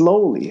started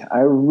slowly. I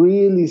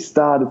really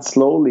started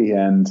slowly,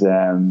 and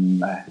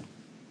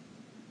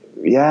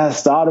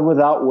started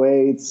without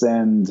weights,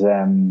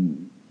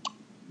 and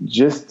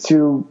just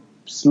to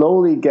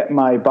slowly get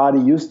my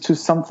body used to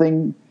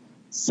something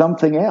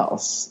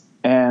else.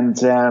 And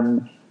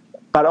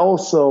but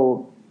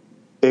also,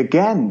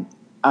 again,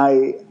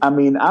 I've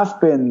been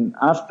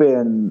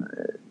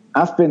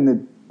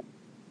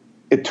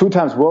a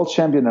 2-time world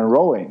champion in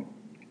rowing.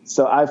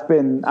 So I've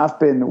been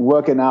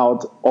working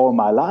out all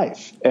my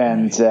life,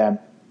 and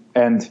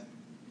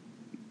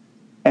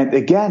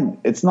again,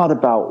 it's not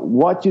about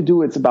what you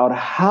do; it's about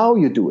how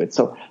you do it.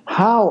 So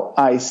how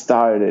I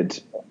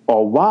started,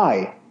 or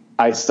why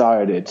I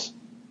started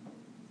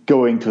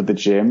going to the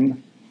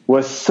gym,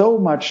 was so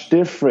much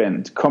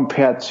different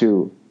compared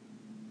to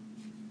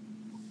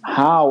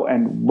how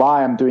and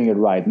why I'm doing it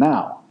right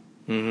now.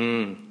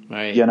 Mm-hmm.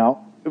 Right.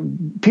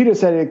 Peter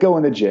said, go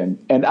in the gym.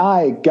 And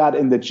I got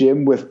in the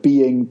gym with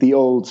being the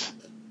old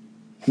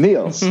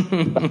Niels.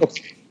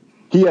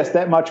 He has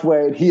that much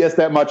weight. He has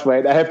that much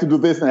weight. I have to do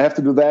this and I have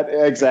to do that.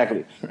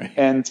 Exactly. Right.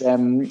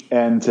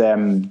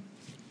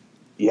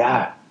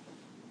 I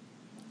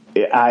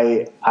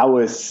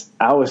was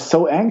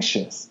so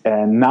anxious.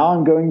 And now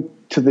I'm going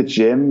to the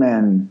gym,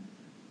 and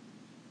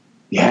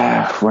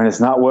when it's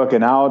not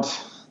working out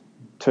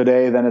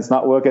today, then it's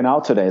not working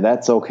out today.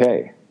 That's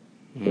okay.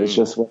 Mm-hmm. It's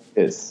just what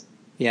it is.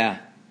 Yeah.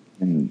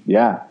 But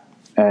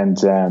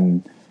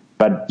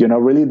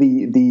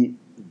really the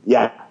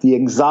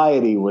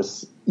anxiety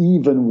was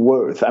even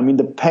worse. I mean,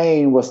 the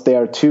pain was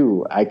there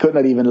too. I could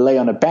not even lay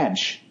on a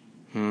bench.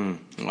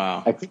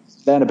 Wow. I couldn't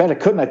lay on a bench. I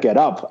could not get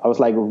up. I was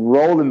like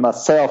rolling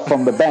myself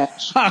from the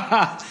bench.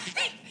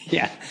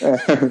 Yeah.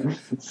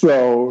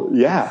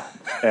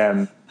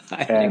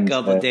 I had a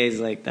couple days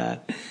like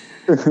that.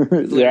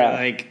 Yeah.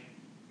 Like,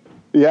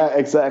 yeah,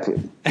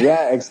 exactly.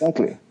 Yeah,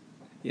 exactly.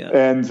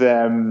 yeah.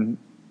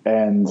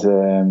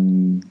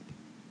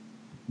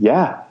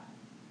 Yeah,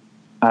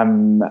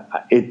 I'm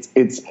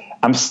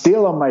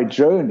still on my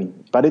journey,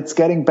 but it's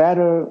getting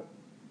better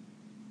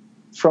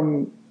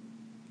every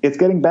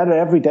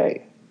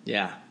day.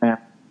 Yeah. I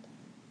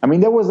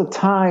mean, there was a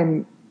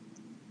time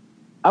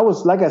I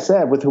was, like I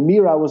said, with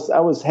Humira, I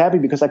was happy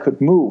because I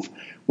could move.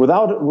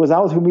 Without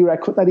Humira, I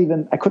could not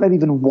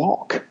even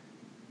walk.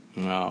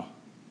 Wow.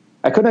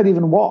 I could not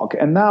even walk,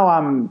 and now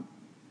I'm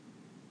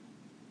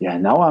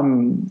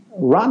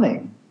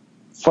running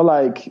for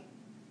like.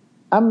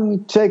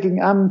 I'm taking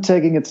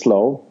it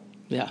slow.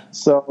 Yeah.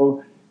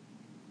 So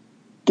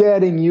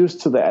getting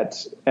used to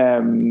that,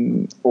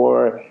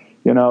 or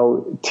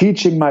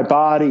teaching my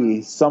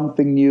body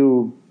something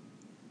new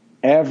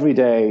every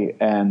day,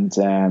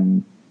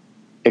 and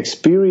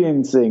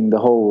experiencing the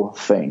whole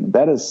thing.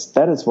 That is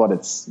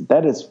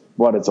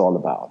what it's all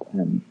about.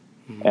 And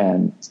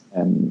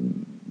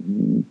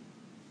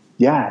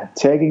yeah,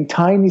 taking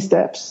tiny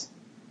steps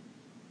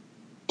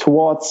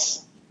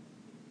towards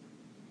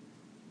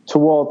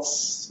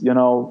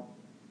the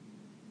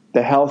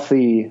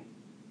healthy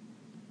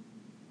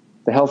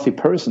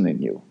person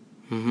in you.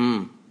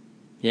 Mm-hmm.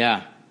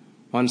 Yeah,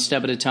 one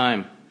step at a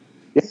time.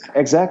 Yeah,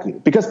 exactly.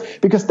 Because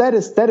that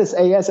is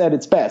AS at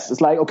its best.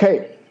 It's like,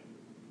 okay,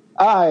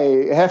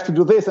 I have to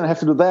do this and I have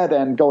to do that,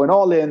 and going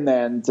all in,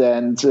 and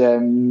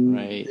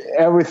right.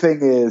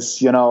 Everything is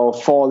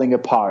falling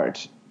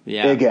apart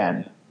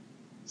again.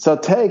 So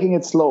taking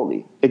it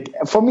slowly.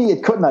 For me,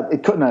 it could not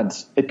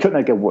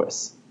get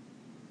worse.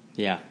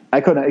 Yeah.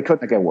 It could not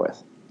get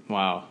worse.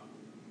 Wow.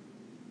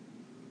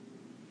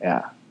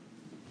 Yeah.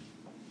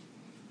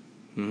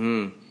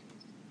 Mm-hmm.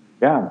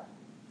 Yeah.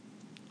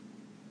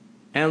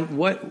 And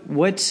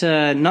what's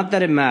not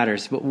that it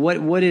matters, but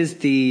what is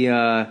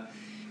the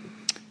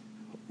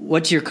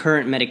what's your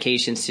current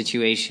medication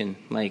situation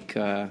like?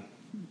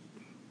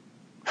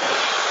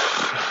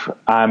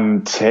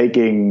 I'm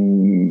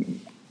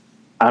taking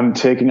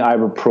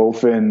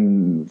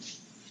ibuprofen.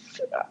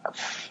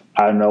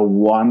 I don't know,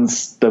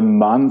 once a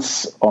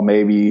month or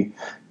maybe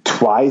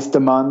twice a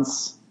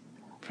month.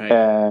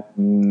 Right.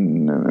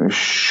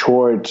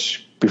 Short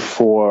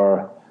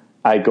before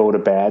I go to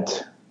bed,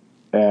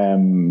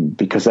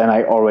 because then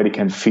I already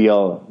can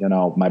feel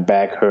my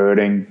back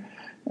hurting,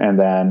 and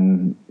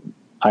then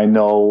I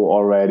know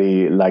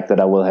already like that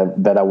I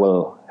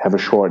will have a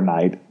short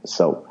night.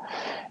 So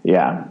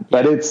yeah,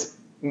 but it's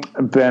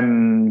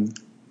been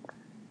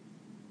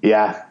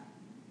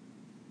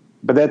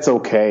but that's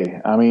okay.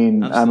 I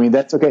mean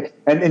that's okay.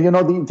 And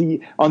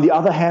the on the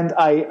other hand,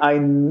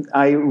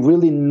 I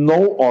really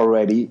know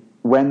already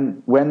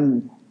when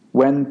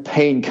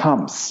pain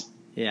comes.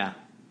 Yeah.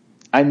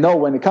 I know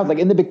when it comes. Like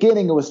in the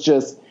beginning, it was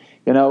just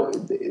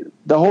the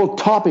whole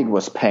topic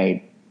was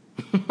pain.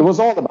 It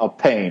was all about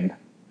pain.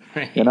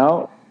 Right.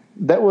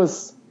 That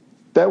was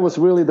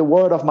really the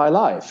word of my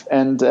life.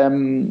 And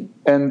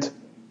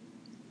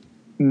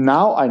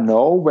now I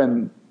know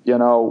when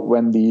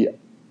the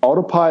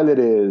autopilot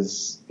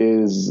is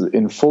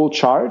in full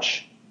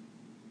charge,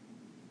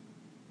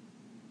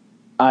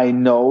 I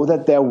know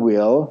that there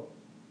will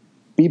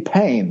be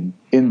pain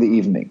in the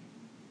evening.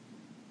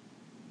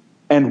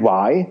 And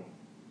why?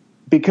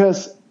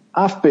 Because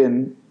I've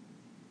been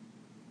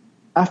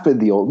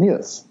the old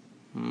Niels.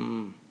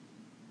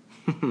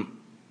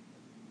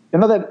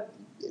 That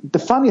the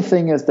funny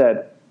thing is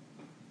that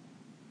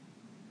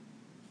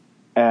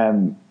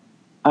I'm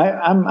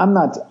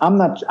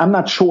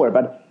not sure,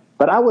 but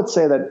I would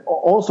say that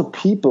also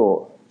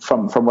people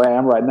from where I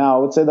am right now, I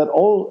would say that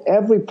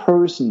every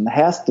person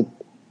has the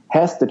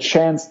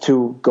chance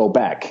to go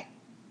back.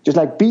 Just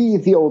like be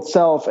the old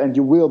self and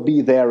you will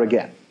be there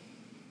again.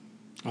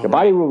 Your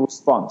body will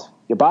respond.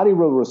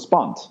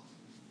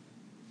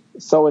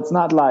 So it's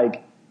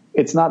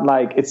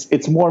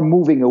more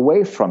moving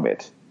away from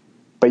it,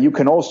 but you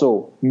can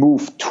also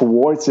move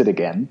towards it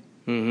again.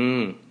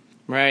 Mm-hmm.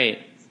 Right.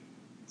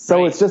 So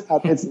right. It's just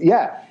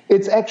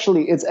it's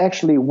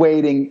actually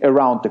waiting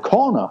around the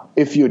corner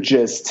if you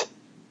just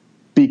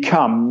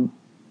become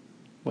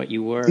what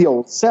you were, the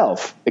old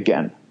self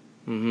again.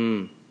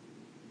 Mm-hmm.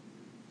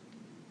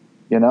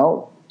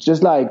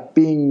 Just like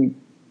being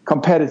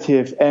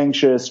competitive,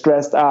 anxious,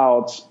 stressed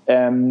out,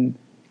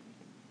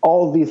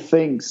 all these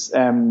things,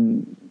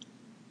 having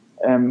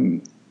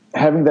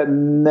that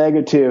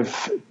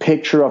negative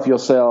picture of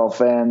yourself,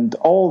 and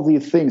all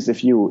these things.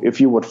 If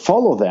you would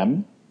follow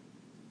them,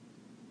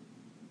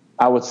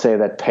 I would say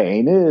that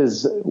pain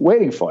is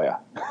waiting for you.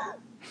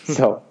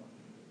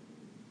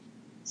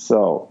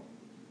 So,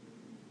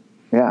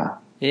 yeah.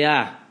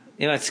 Yeah.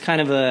 It's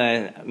kind of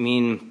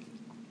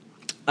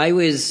I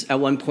was at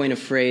one point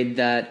afraid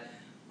that,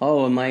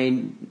 am I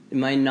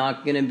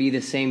not going to be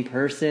the same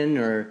person,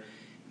 or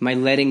am I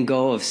letting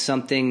go of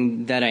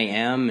something that I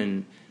am?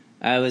 And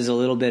I was a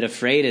little bit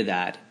afraid of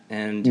that.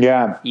 And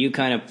you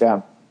kind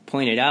of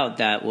pointed out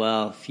that,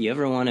 well, if you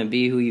ever want to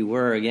be who you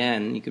were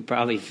again, you could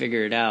probably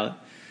figure it out.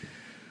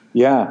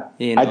 Yeah.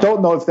 You know? I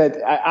don't know if that,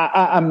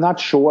 I'm not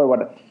sure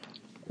what,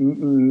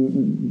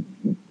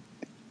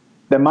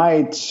 there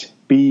might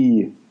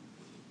be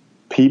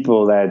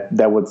people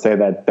that would say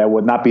that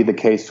would not be the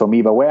case for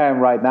me, but where I am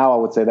right now, I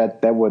would say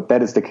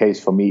that is the case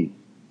for me.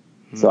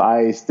 So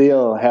I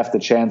still have the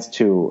chance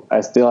to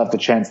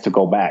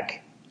go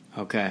back.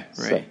 Okay. Right.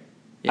 So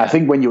Yeah. I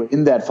think when you're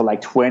in that for like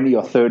 20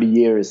 or 30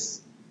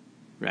 years,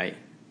 right.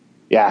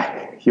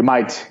 yeah, you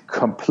might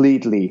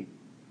completely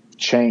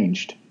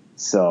changed.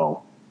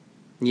 So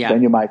Yeah.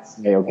 then you might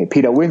say, okay,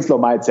 Peter Winslow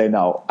might say,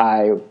 no,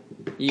 I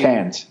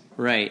can't.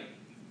 Right.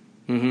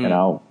 You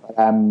know,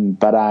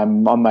 but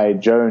I'm on my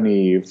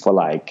journey for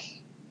like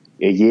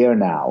a year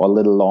now, a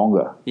little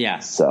longer. Yeah.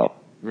 So.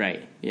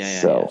 Right.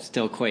 Yeah. So. Yeah.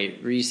 Still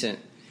quite recent.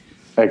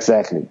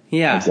 Exactly.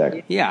 Yeah.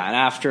 Exactly. Yeah. And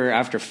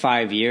after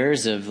 5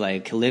 years of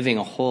like living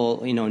a whole,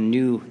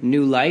 new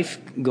life,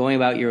 going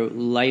about your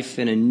life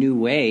in a new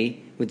way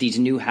with these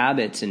new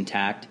habits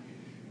intact.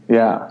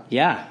 Yeah.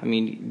 Yeah. I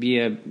mean, be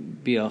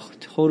a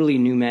totally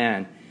new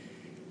man.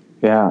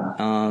 Yeah.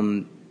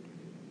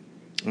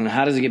 And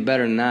how does it get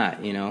better than that?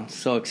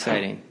 So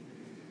exciting.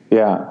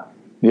 Yeah.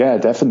 Yeah,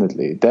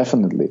 definitely.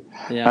 Definitely.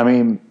 Yeah. I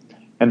mean,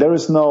 and there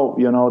is no,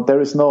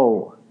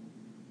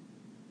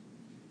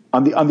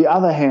 on the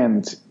other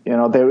hand,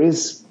 there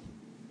is,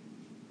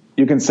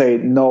 you can say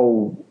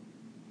no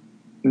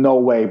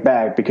way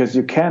back, because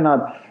you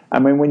cannot, I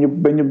mean, when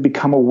you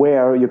become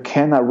aware, you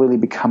cannot really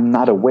become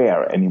not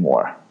aware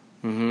anymore.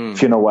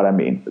 If you know what I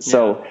mean.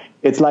 So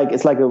it's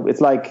like a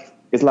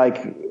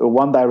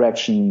one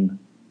direction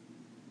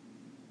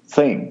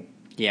thing.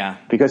 Yeah.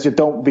 Because you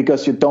don't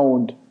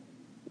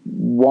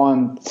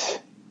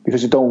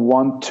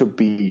want to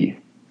be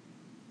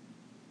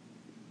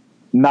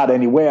not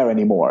anywhere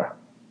anymore.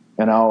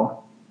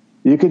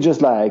 You could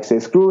just like say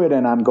screw it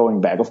and I'm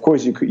going back. Of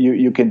course you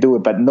can do it,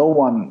 but no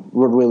one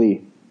would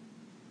really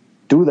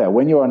do that.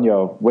 When you are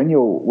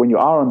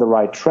on the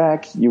right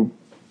track,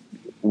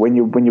 when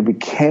you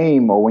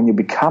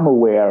become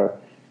aware,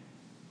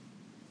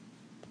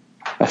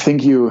 I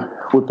think you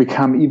would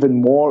become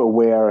even more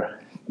aware,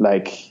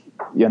 like,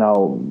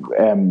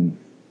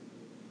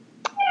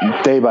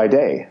 day by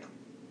day,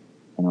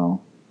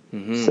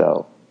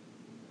 So,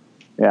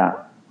 yeah.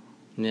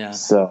 Yeah.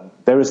 So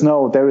there is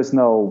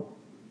no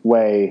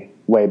way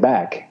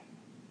back,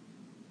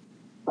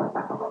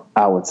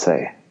 I would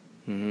say.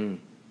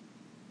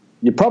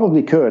 You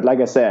probably could, like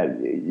I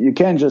said, you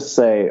can't just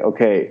say,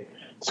 okay,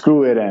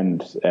 screw it,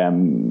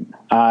 and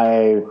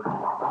I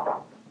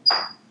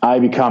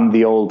become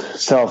the old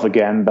self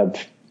again.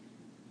 But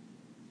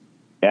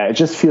yeah, it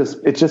just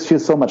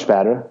feels so much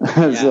better.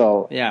 Yeah.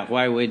 So yeah,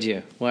 why would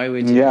you?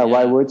 Yeah,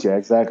 why would you?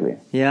 Exactly.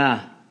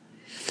 Yeah.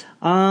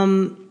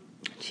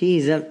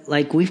 Geez,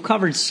 like we've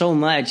covered so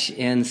much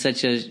in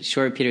such a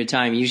short period of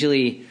time.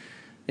 Usually,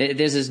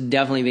 this has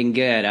definitely been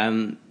good.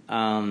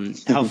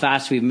 How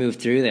fast we've moved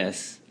through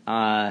this.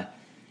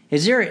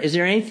 Is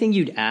there anything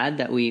you'd add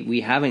that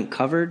we haven't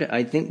covered?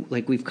 I think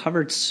like we've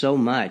covered so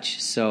much.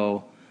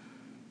 So.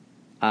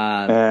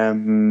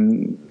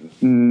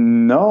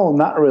 No,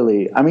 not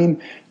really. I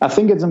mean, I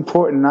think it's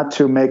important not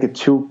to make it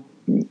too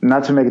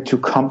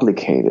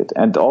complicated,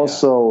 and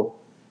also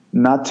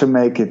not to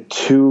make it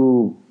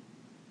too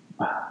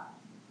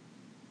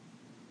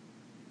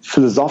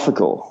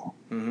philosophical.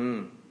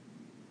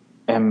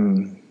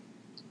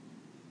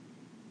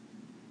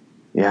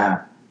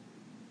 Yeah,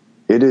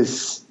 it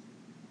is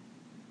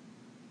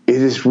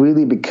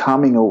really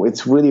becoming.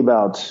 It's really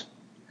about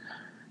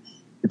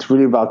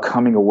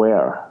coming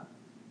aware,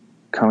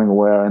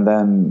 and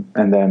then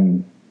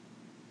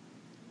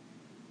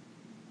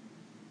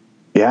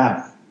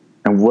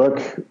and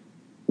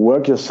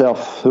work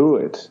yourself through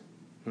it,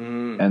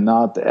 and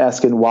not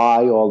asking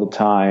why all the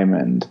time,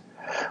 and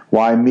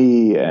why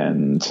me,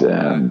 and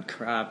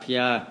crap,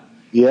 yeah,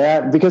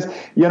 because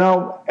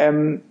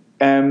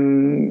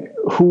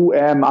who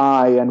am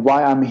I and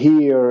why I'm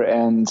here,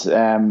 and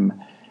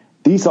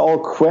these are all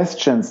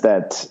questions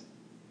that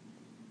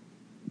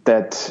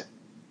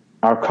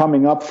are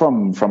coming up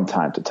from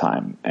time to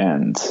time,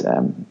 and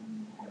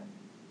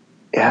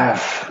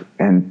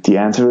and the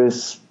answer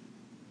is,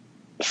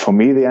 for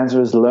me,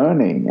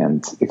 learning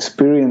and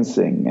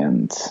experiencing,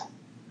 and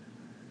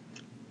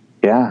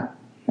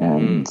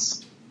and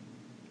that's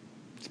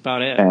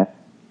about it.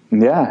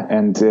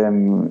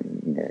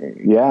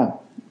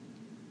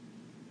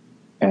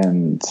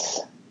 And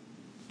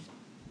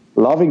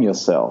loving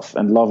yourself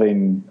and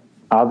loving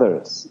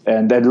others,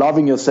 and then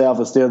loving yourself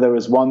is still, there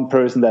is one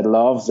person that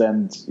loves,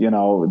 and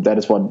that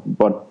is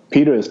what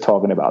Peter is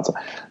talking about. So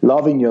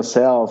loving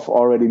yourself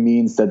already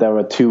means that there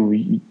are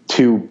two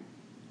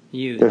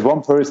there's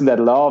one person that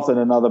loves and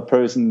another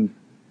person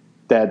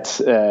that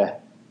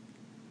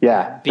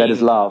that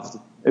is loved,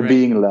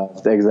 being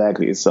loved,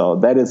 exactly. So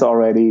that is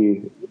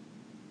already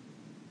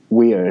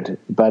weird,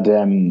 but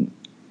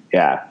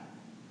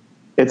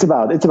it's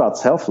about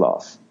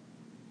self-love.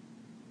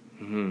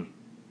 And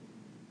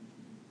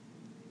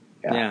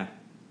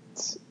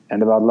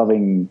about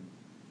loving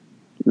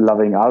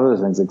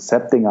others and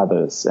accepting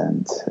others,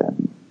 and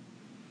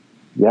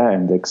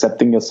and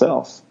accepting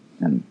yourself.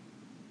 And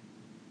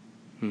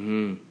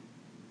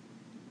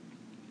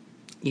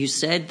you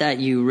said that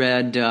you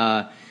read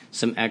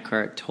some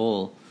Eckhart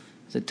Tolle.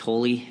 Is it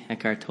Tolle?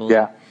 Eckhart Tolle?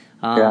 Yeah.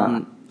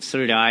 So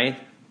did I.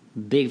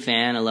 Big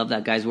fan. I love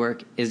that guy's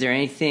work. Is there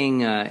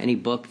anything, any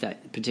book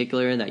that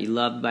particular that you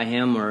loved by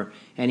him, or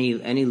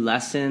any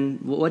lesson?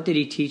 What did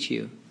he teach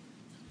you?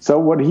 So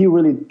what he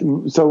really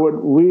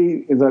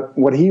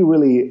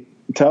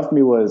taught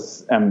me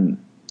was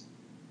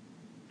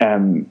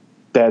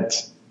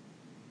that,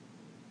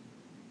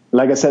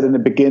 like I said in the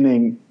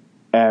beginning,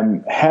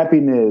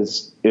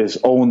 happiness is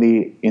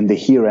only in the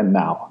here and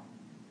now.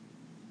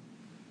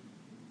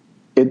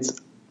 It's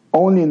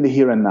only in the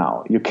here and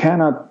now. You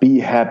cannot be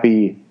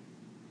happy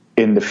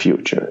in the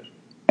future.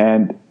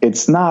 And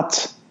it's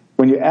not,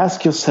 when you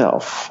ask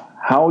yourself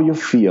how you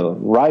feel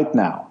right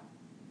now,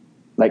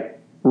 like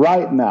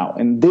right now,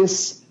 in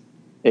this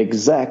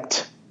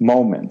exact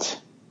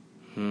moment,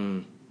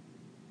 you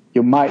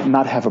might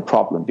not have a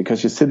problem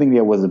because you're sitting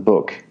there with a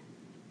book.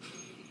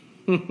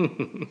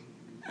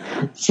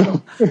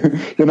 So,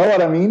 you know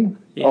what I mean?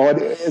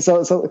 Yeah.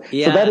 So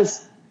that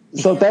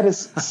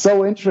is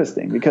so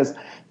interesting because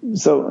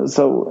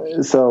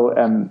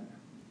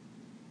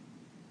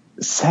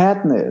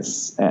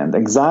sadness and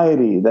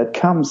anxiety that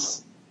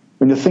comes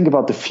when you think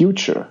about the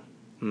future.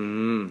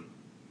 Right.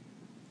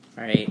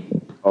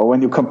 Or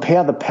when you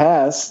compare the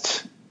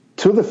past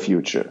to the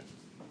future.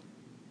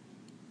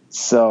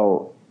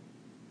 So,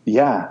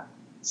 yeah.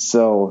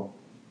 So,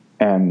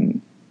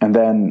 and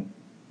then,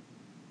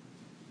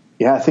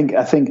 yeah, I think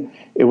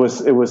it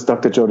was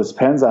Dr. Joe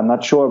Dispenza. I'm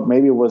not sure.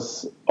 Maybe it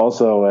was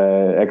also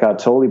Eckhart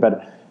Tolle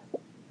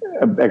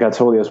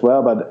as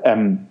well. But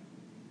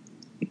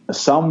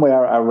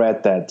somewhere I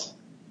read that,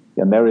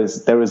 and there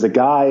is a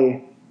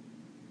guy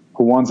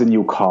who wants a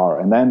new car,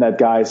 and then that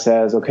guy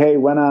says, "Okay,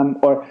 let's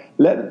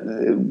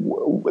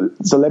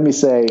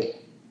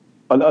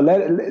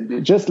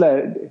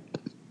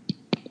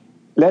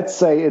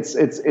say it's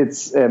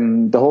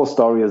the whole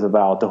story is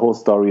about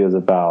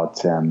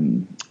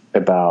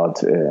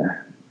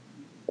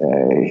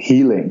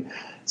healing.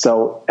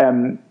 So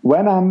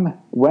when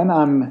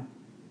I'm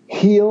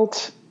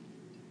healed,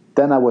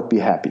 then I would be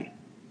happy.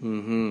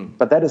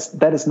 But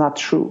that is not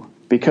true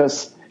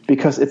because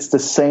it's the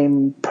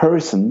same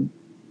person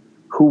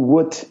who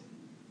would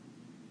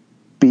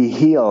be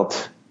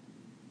healed,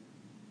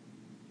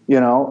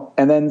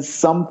 and then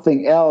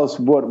something else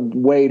would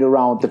wait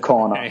around the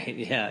corner. Right.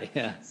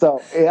 Yeah.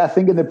 So I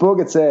think in the book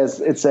it says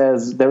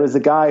there is a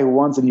guy who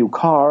wants a new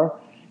car,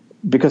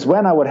 because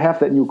when I would have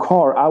that new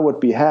car, I would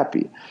be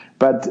happy.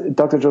 But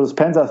Dr. Joe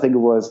Dispenza, I think it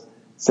was,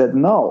 said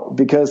no,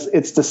 because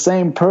it's the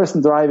same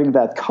person driving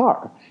that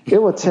car. It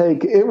would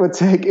take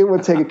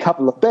a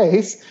couple of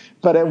days,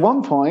 but at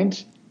one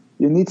point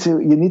you need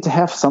to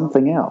have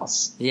something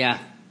else. Yeah.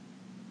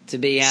 To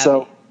be happy.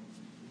 So,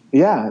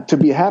 yeah, to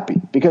be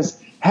happy,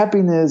 because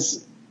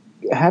happiness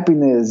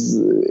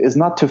is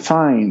not to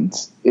find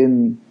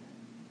in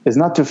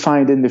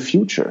the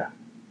future.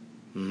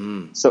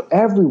 So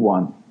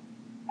everyone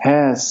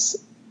has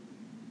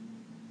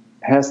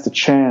the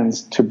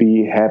chance to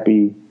be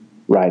happy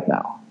right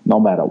now, no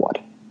matter what.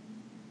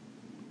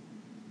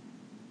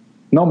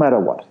 No matter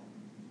what.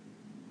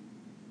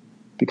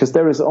 Because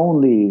there is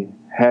only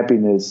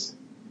happiness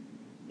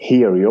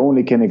here. You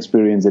only can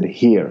experience it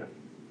here.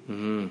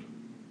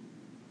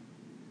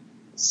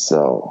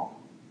 So,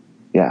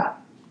 yeah.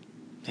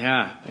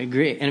 Yeah, I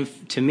agree. And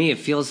to me, it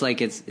feels like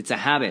it's a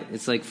habit.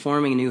 It's like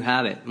forming a new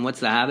habit. And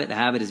what's the habit? The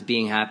habit is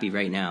being happy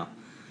right now.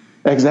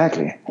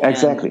 Exactly.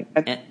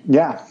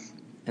 Yeah.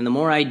 And the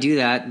more I do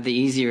that, the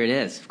easier it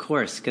is, of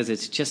course, because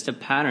it's just a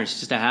pattern. It's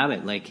just a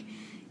habit. Like,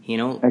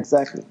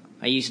 Exactly.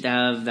 I used to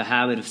have the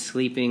habit of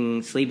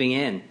sleeping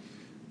in,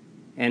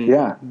 and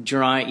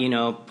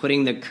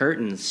putting the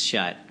curtains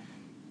shut.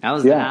 That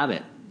was the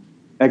habit.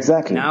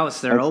 Exactly. Now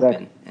they're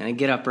open, and I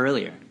get up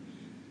earlier.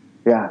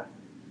 Yeah.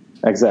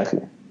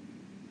 Exactly.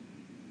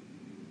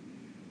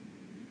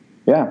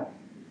 Yeah.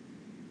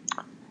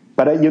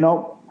 But I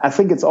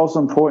think it's also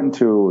important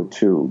to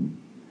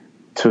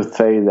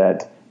say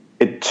that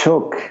it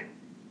took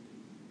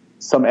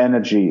some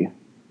energy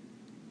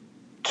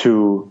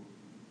to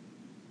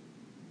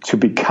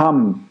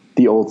become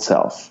the old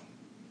self.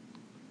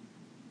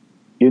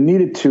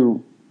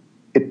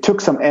 It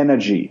took some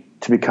energy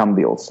to become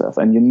the old self,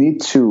 and you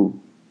need to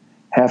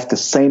have the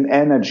same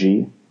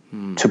energy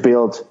to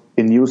build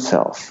a new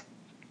self.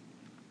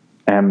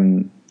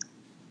 You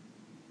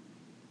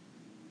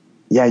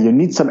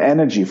need some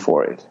energy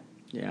for it.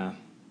 Yeah.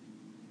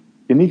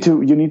 You need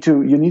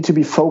to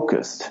be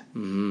focused.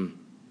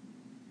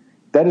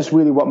 That is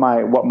really what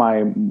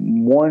my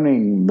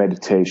morning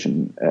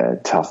meditation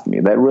taught me.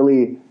 That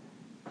really,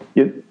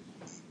 you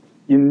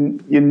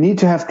need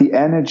to have the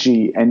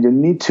energy, and you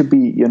need to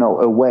be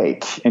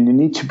awake, and you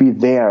need to be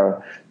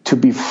there to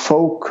be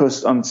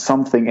focused on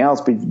something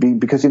else,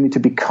 because you need to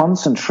be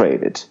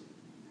concentrated.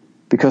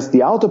 Because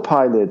the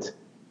autopilot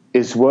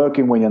is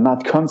working when you're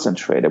not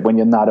concentrated, when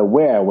you're not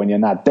aware, when you're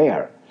not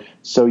there.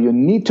 So you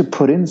need to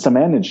put in some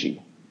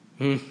energy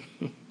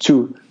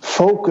to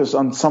focus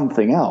on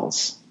something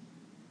else.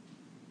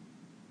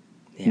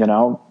 Yeah. You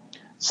know?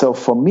 So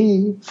for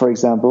me, for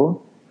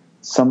example,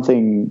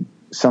 something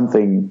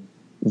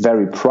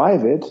very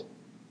private,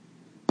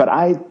 but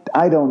I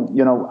don't,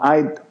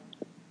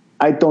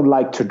 I don't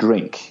like to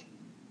drink.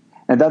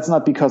 And that's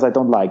not because I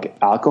don't like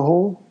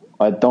alcohol.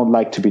 I don't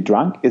like to be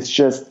drunk. It's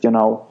just,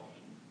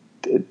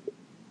 the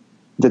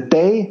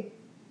day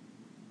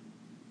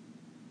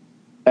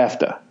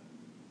after.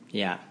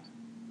 Yeah.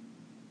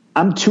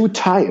 I'm too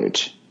tired.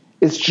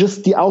 It's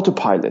just the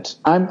autopilot.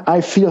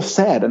 I feel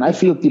sad and I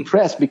feel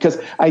depressed because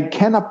I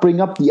cannot bring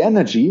up the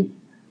energy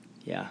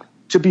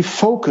to be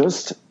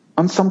focused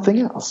on something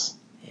else.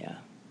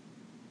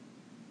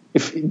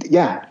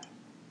 Yeah.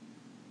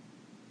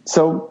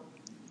 So,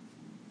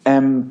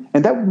 and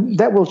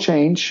that will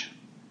change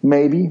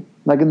maybe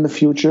like in the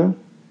future.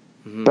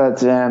 Mm-hmm.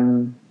 But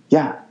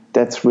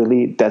that's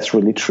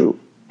really true.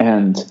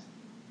 And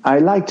I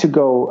like to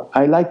go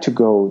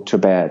to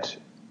bed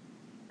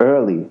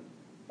early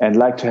and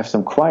like to have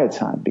some quiet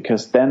time,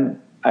 because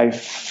then I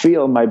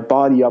fill my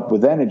body up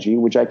with energy,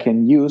 which I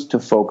can use to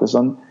focus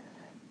on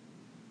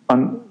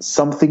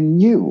something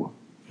new,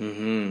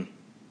 mm-hmm.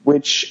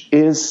 which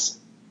is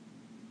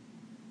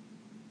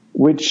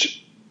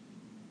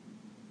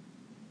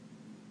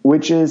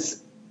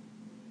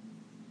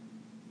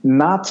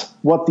not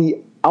what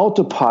the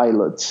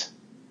autopilot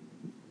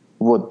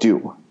would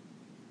do.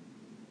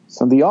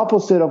 So the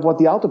opposite of what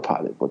the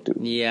autopilot would do.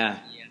 Yeah.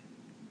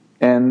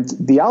 And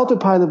the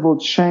autopilot will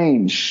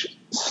change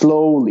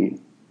slowly,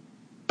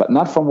 but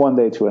not from one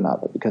day to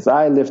another, because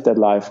I lived that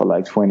life for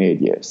like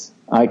 28 years.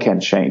 I can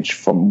change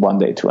from one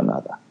day to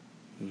another.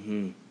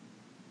 Mm-hmm.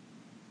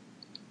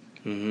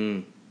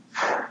 Mm-hmm.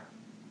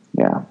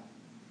 Yeah.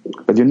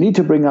 But you need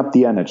to bring up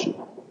the energy.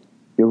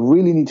 You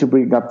really need to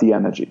bring up the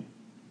energy.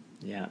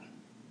 Yeah.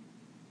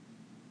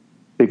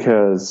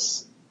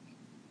 Because,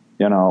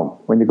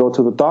 when you go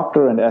to the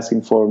doctor and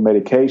asking for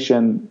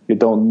medication, you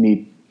don't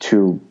need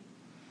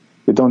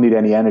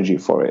any energy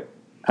for it.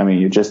 I mean,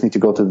 you just need to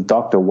go to the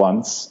doctor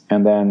once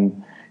and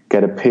then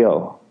get a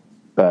pill.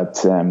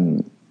 But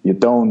you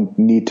don't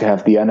need to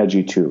have the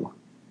energy to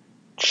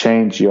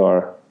change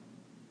your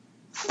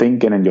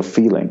thinking and your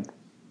feeling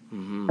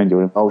mm-hmm. and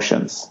your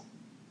emotions.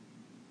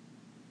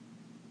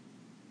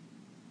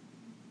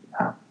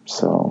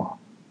 So,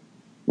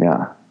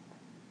 yeah.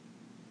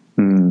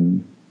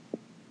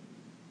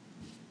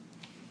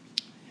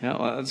 Yeah,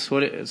 well, it's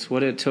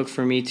what it took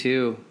for me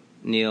too,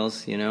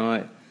 Niels.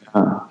 I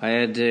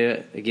had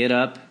to get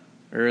up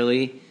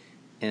early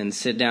and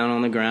sit down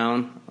on the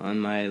ground on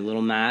my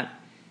little mat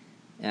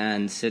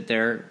and sit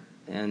there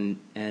and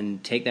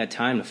take that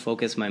time to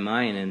focus my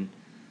mind. And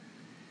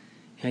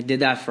I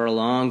did that for a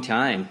long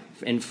time,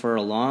 and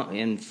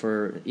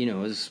it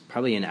was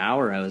probably an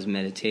hour I was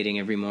meditating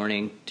every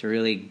morning to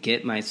really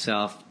get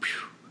myself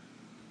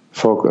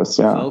focused.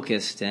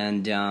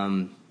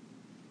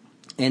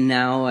 And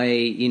now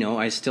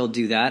I still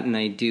do that, and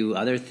I do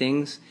other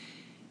things,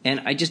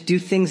 and I just do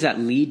things that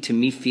lead to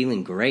me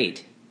feeling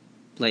great.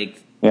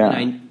 Like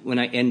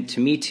and to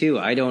me too,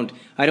 I don't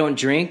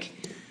drink,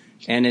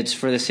 and it's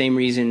for the same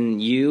reason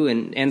you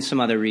and some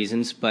other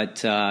reasons,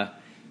 but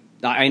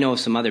I know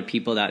some other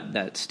people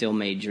that still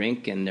may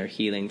drink and they're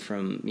healing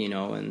from,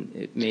 and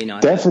it may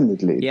not.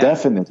 Definitely.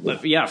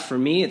 But yeah, for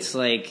me, it's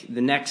like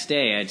the next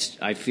day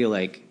I feel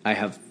like I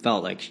have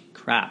felt like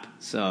crap.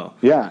 So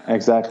yeah,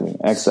 exactly.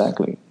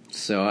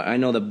 So I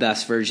know the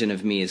best version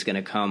of me is going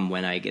to come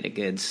when I get a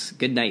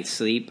good night's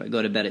sleep. I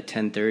go to bed at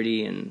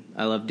 10:30, and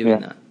I love doing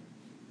that.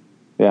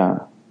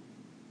 Yeah,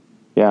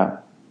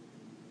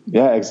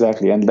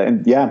 exactly. And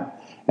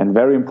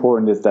very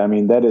important is that, I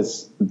mean, that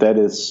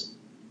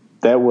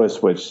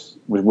was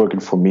working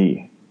for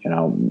me.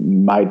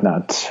 Might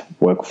not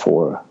work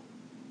for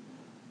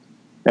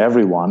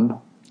everyone.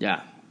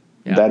 Yeah.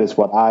 That is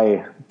what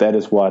I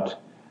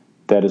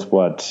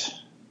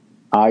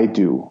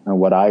do and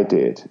what I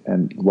did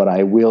and what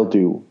I will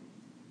do.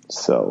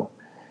 So,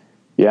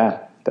 yeah,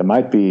 there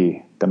might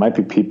be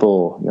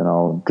people,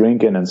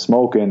 drinking and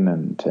smoking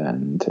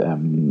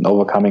and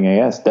overcoming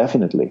AS.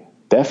 Definitely.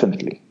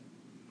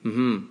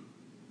 Mm-hmm.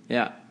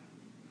 Yeah.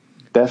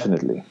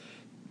 Definitely.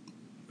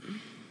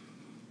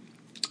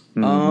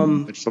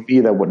 But for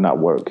me, that would not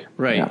work.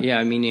 Right. Yeah.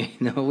 I mean,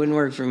 it wouldn't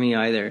work for me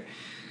either.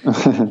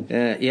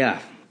 Yeah.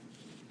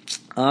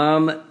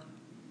 One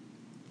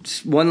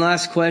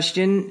last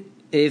question.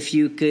 If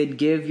you could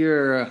give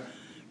your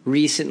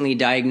recently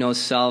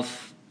diagnosed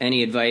self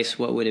any advice,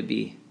 what would it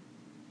be?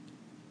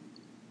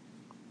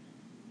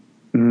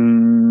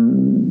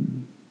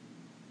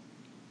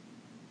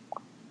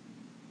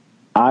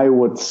 I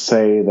would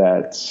say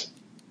that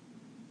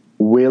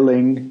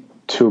willing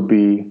to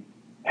be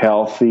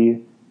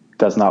healthy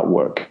does not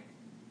work.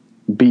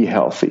 Be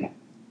healthy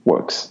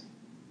works.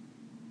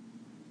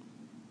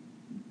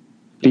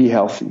 Be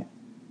healthy.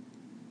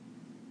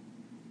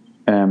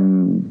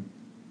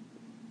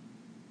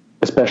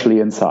 Especially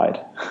inside.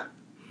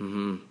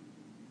 Mm-hmm.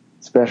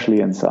 Especially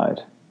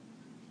inside.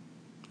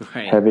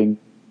 Right. Having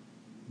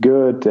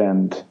good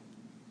and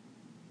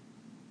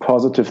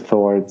positive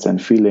thoughts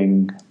and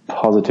feeling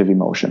positive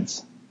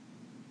emotions.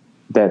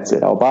 That's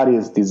it. Our body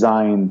is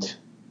designed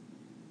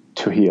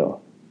to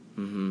heal.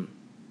 Mm-hmm.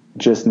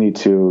 Just need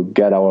to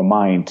get our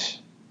mind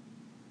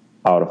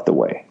out of the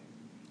way.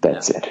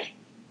 That's it.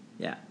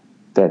 Yeah.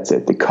 That's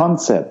it. The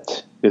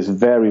concept is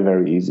very,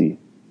 very easy.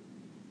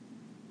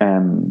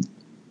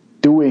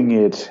 Doing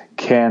it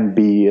can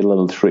be a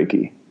little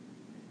tricky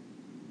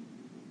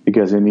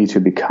because you need to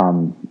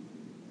become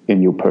a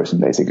new person,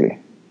 basically.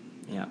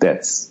 Yeah.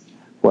 That's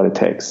what it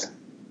takes.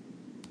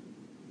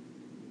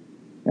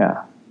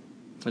 Yeah.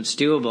 It's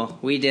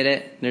doable. We did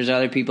it. There's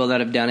other people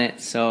that have done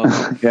it, so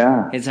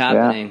Yeah. it's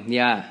happening.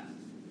 Yeah.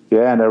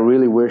 Yeah, and I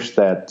really wish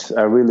that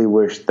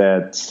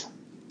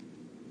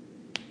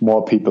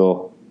more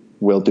people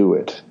will do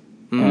it.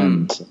 Mm-hmm.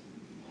 And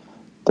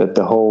that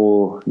the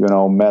whole,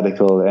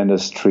 medical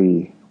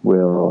industry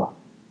will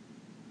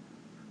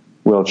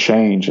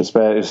change,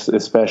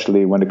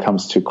 especially when it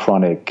comes to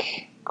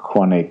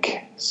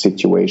chronic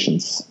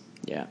situations.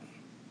 Yeah.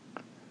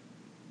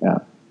 Yeah.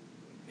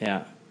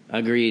 Yeah.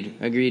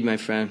 Agreed, my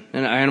friend.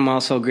 And I'm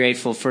also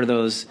grateful for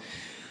those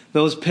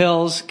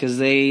pills because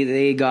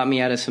they got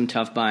me out of some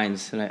tough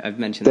binds, and I've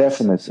mentioned this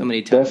so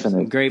many times.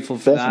 Definitely. I'm grateful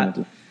for that.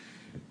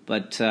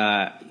 But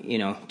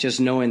just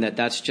knowing that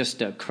that's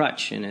just a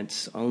crutch and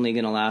it's only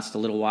going to last a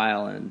little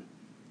while. And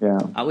yeah,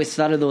 I always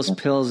thought of those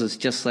pills as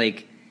just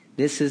like,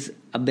 this is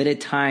a bit of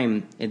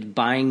time. It's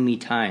buying me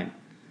time.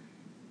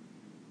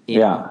 You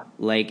know?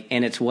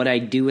 And it's what I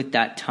do with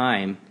that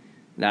time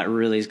that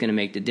really is going to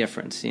make the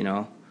difference.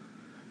 Yeah.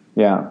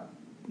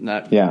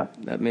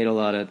 That made a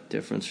lot of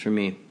difference for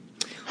me.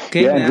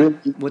 Okay, man. Really,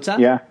 what's up?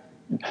 Yeah.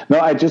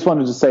 No, I just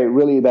wanted to say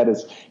really that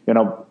is,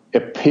 a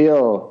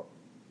pill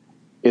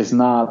is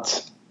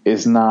not you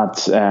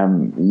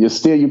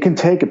can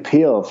take a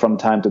pill from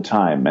time to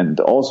time and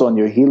also on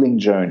your healing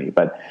journey,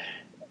 but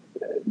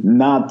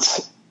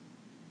not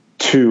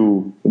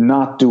do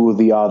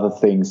the other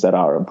things that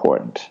are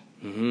important.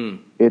 Mm-hmm.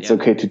 It's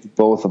okay to do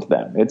both of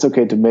them. It's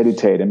okay to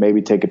meditate and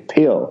maybe take a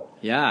pill.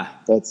 Yeah.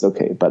 That's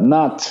okay, but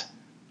not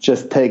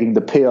just taking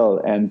the pill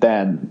and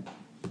then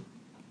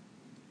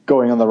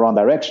going in the wrong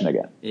direction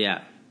again.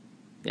 Yeah.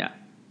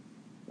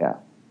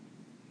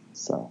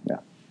 So, yeah.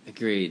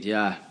 Agreed,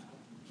 yeah.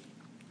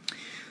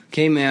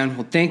 Okay, man.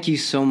 Well, thank you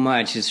so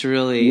much. It's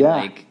really,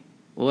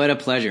 what a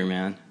pleasure,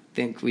 man.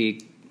 Thank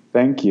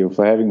you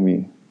for having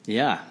me.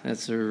 Yeah,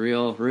 that's a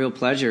real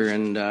pleasure.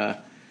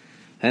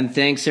 And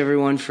thanks,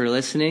 everyone, for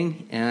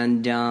listening.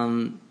 And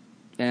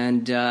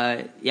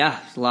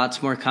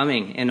lots more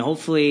coming. And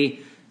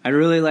hopefully, I'd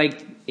really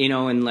like,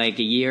 in like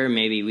a year,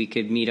 maybe we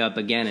could meet up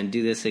again and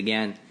do this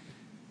again.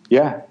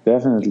 Yeah,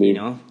 definitely.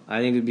 I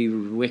think it'd be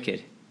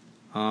wicked.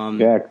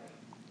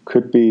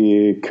 Could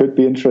be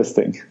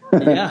interesting.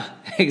 Yeah,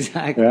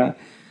 exactly.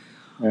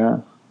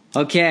 Yeah.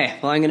 Okay,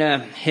 well, I'm going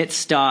to hit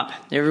stop.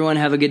 Everyone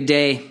have a good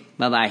day.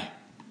 Bye-bye.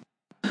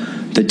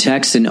 The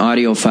text and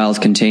audio files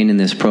contained in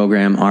this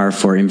program are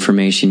for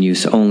information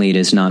use only. It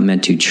is not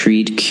meant to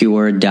treat,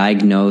 cure,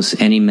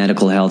 diagnose any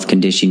medical health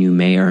condition you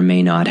may or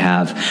may not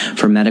have.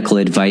 For medical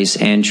advice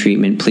and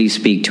treatment, please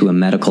speak to a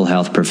medical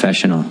health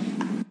professional.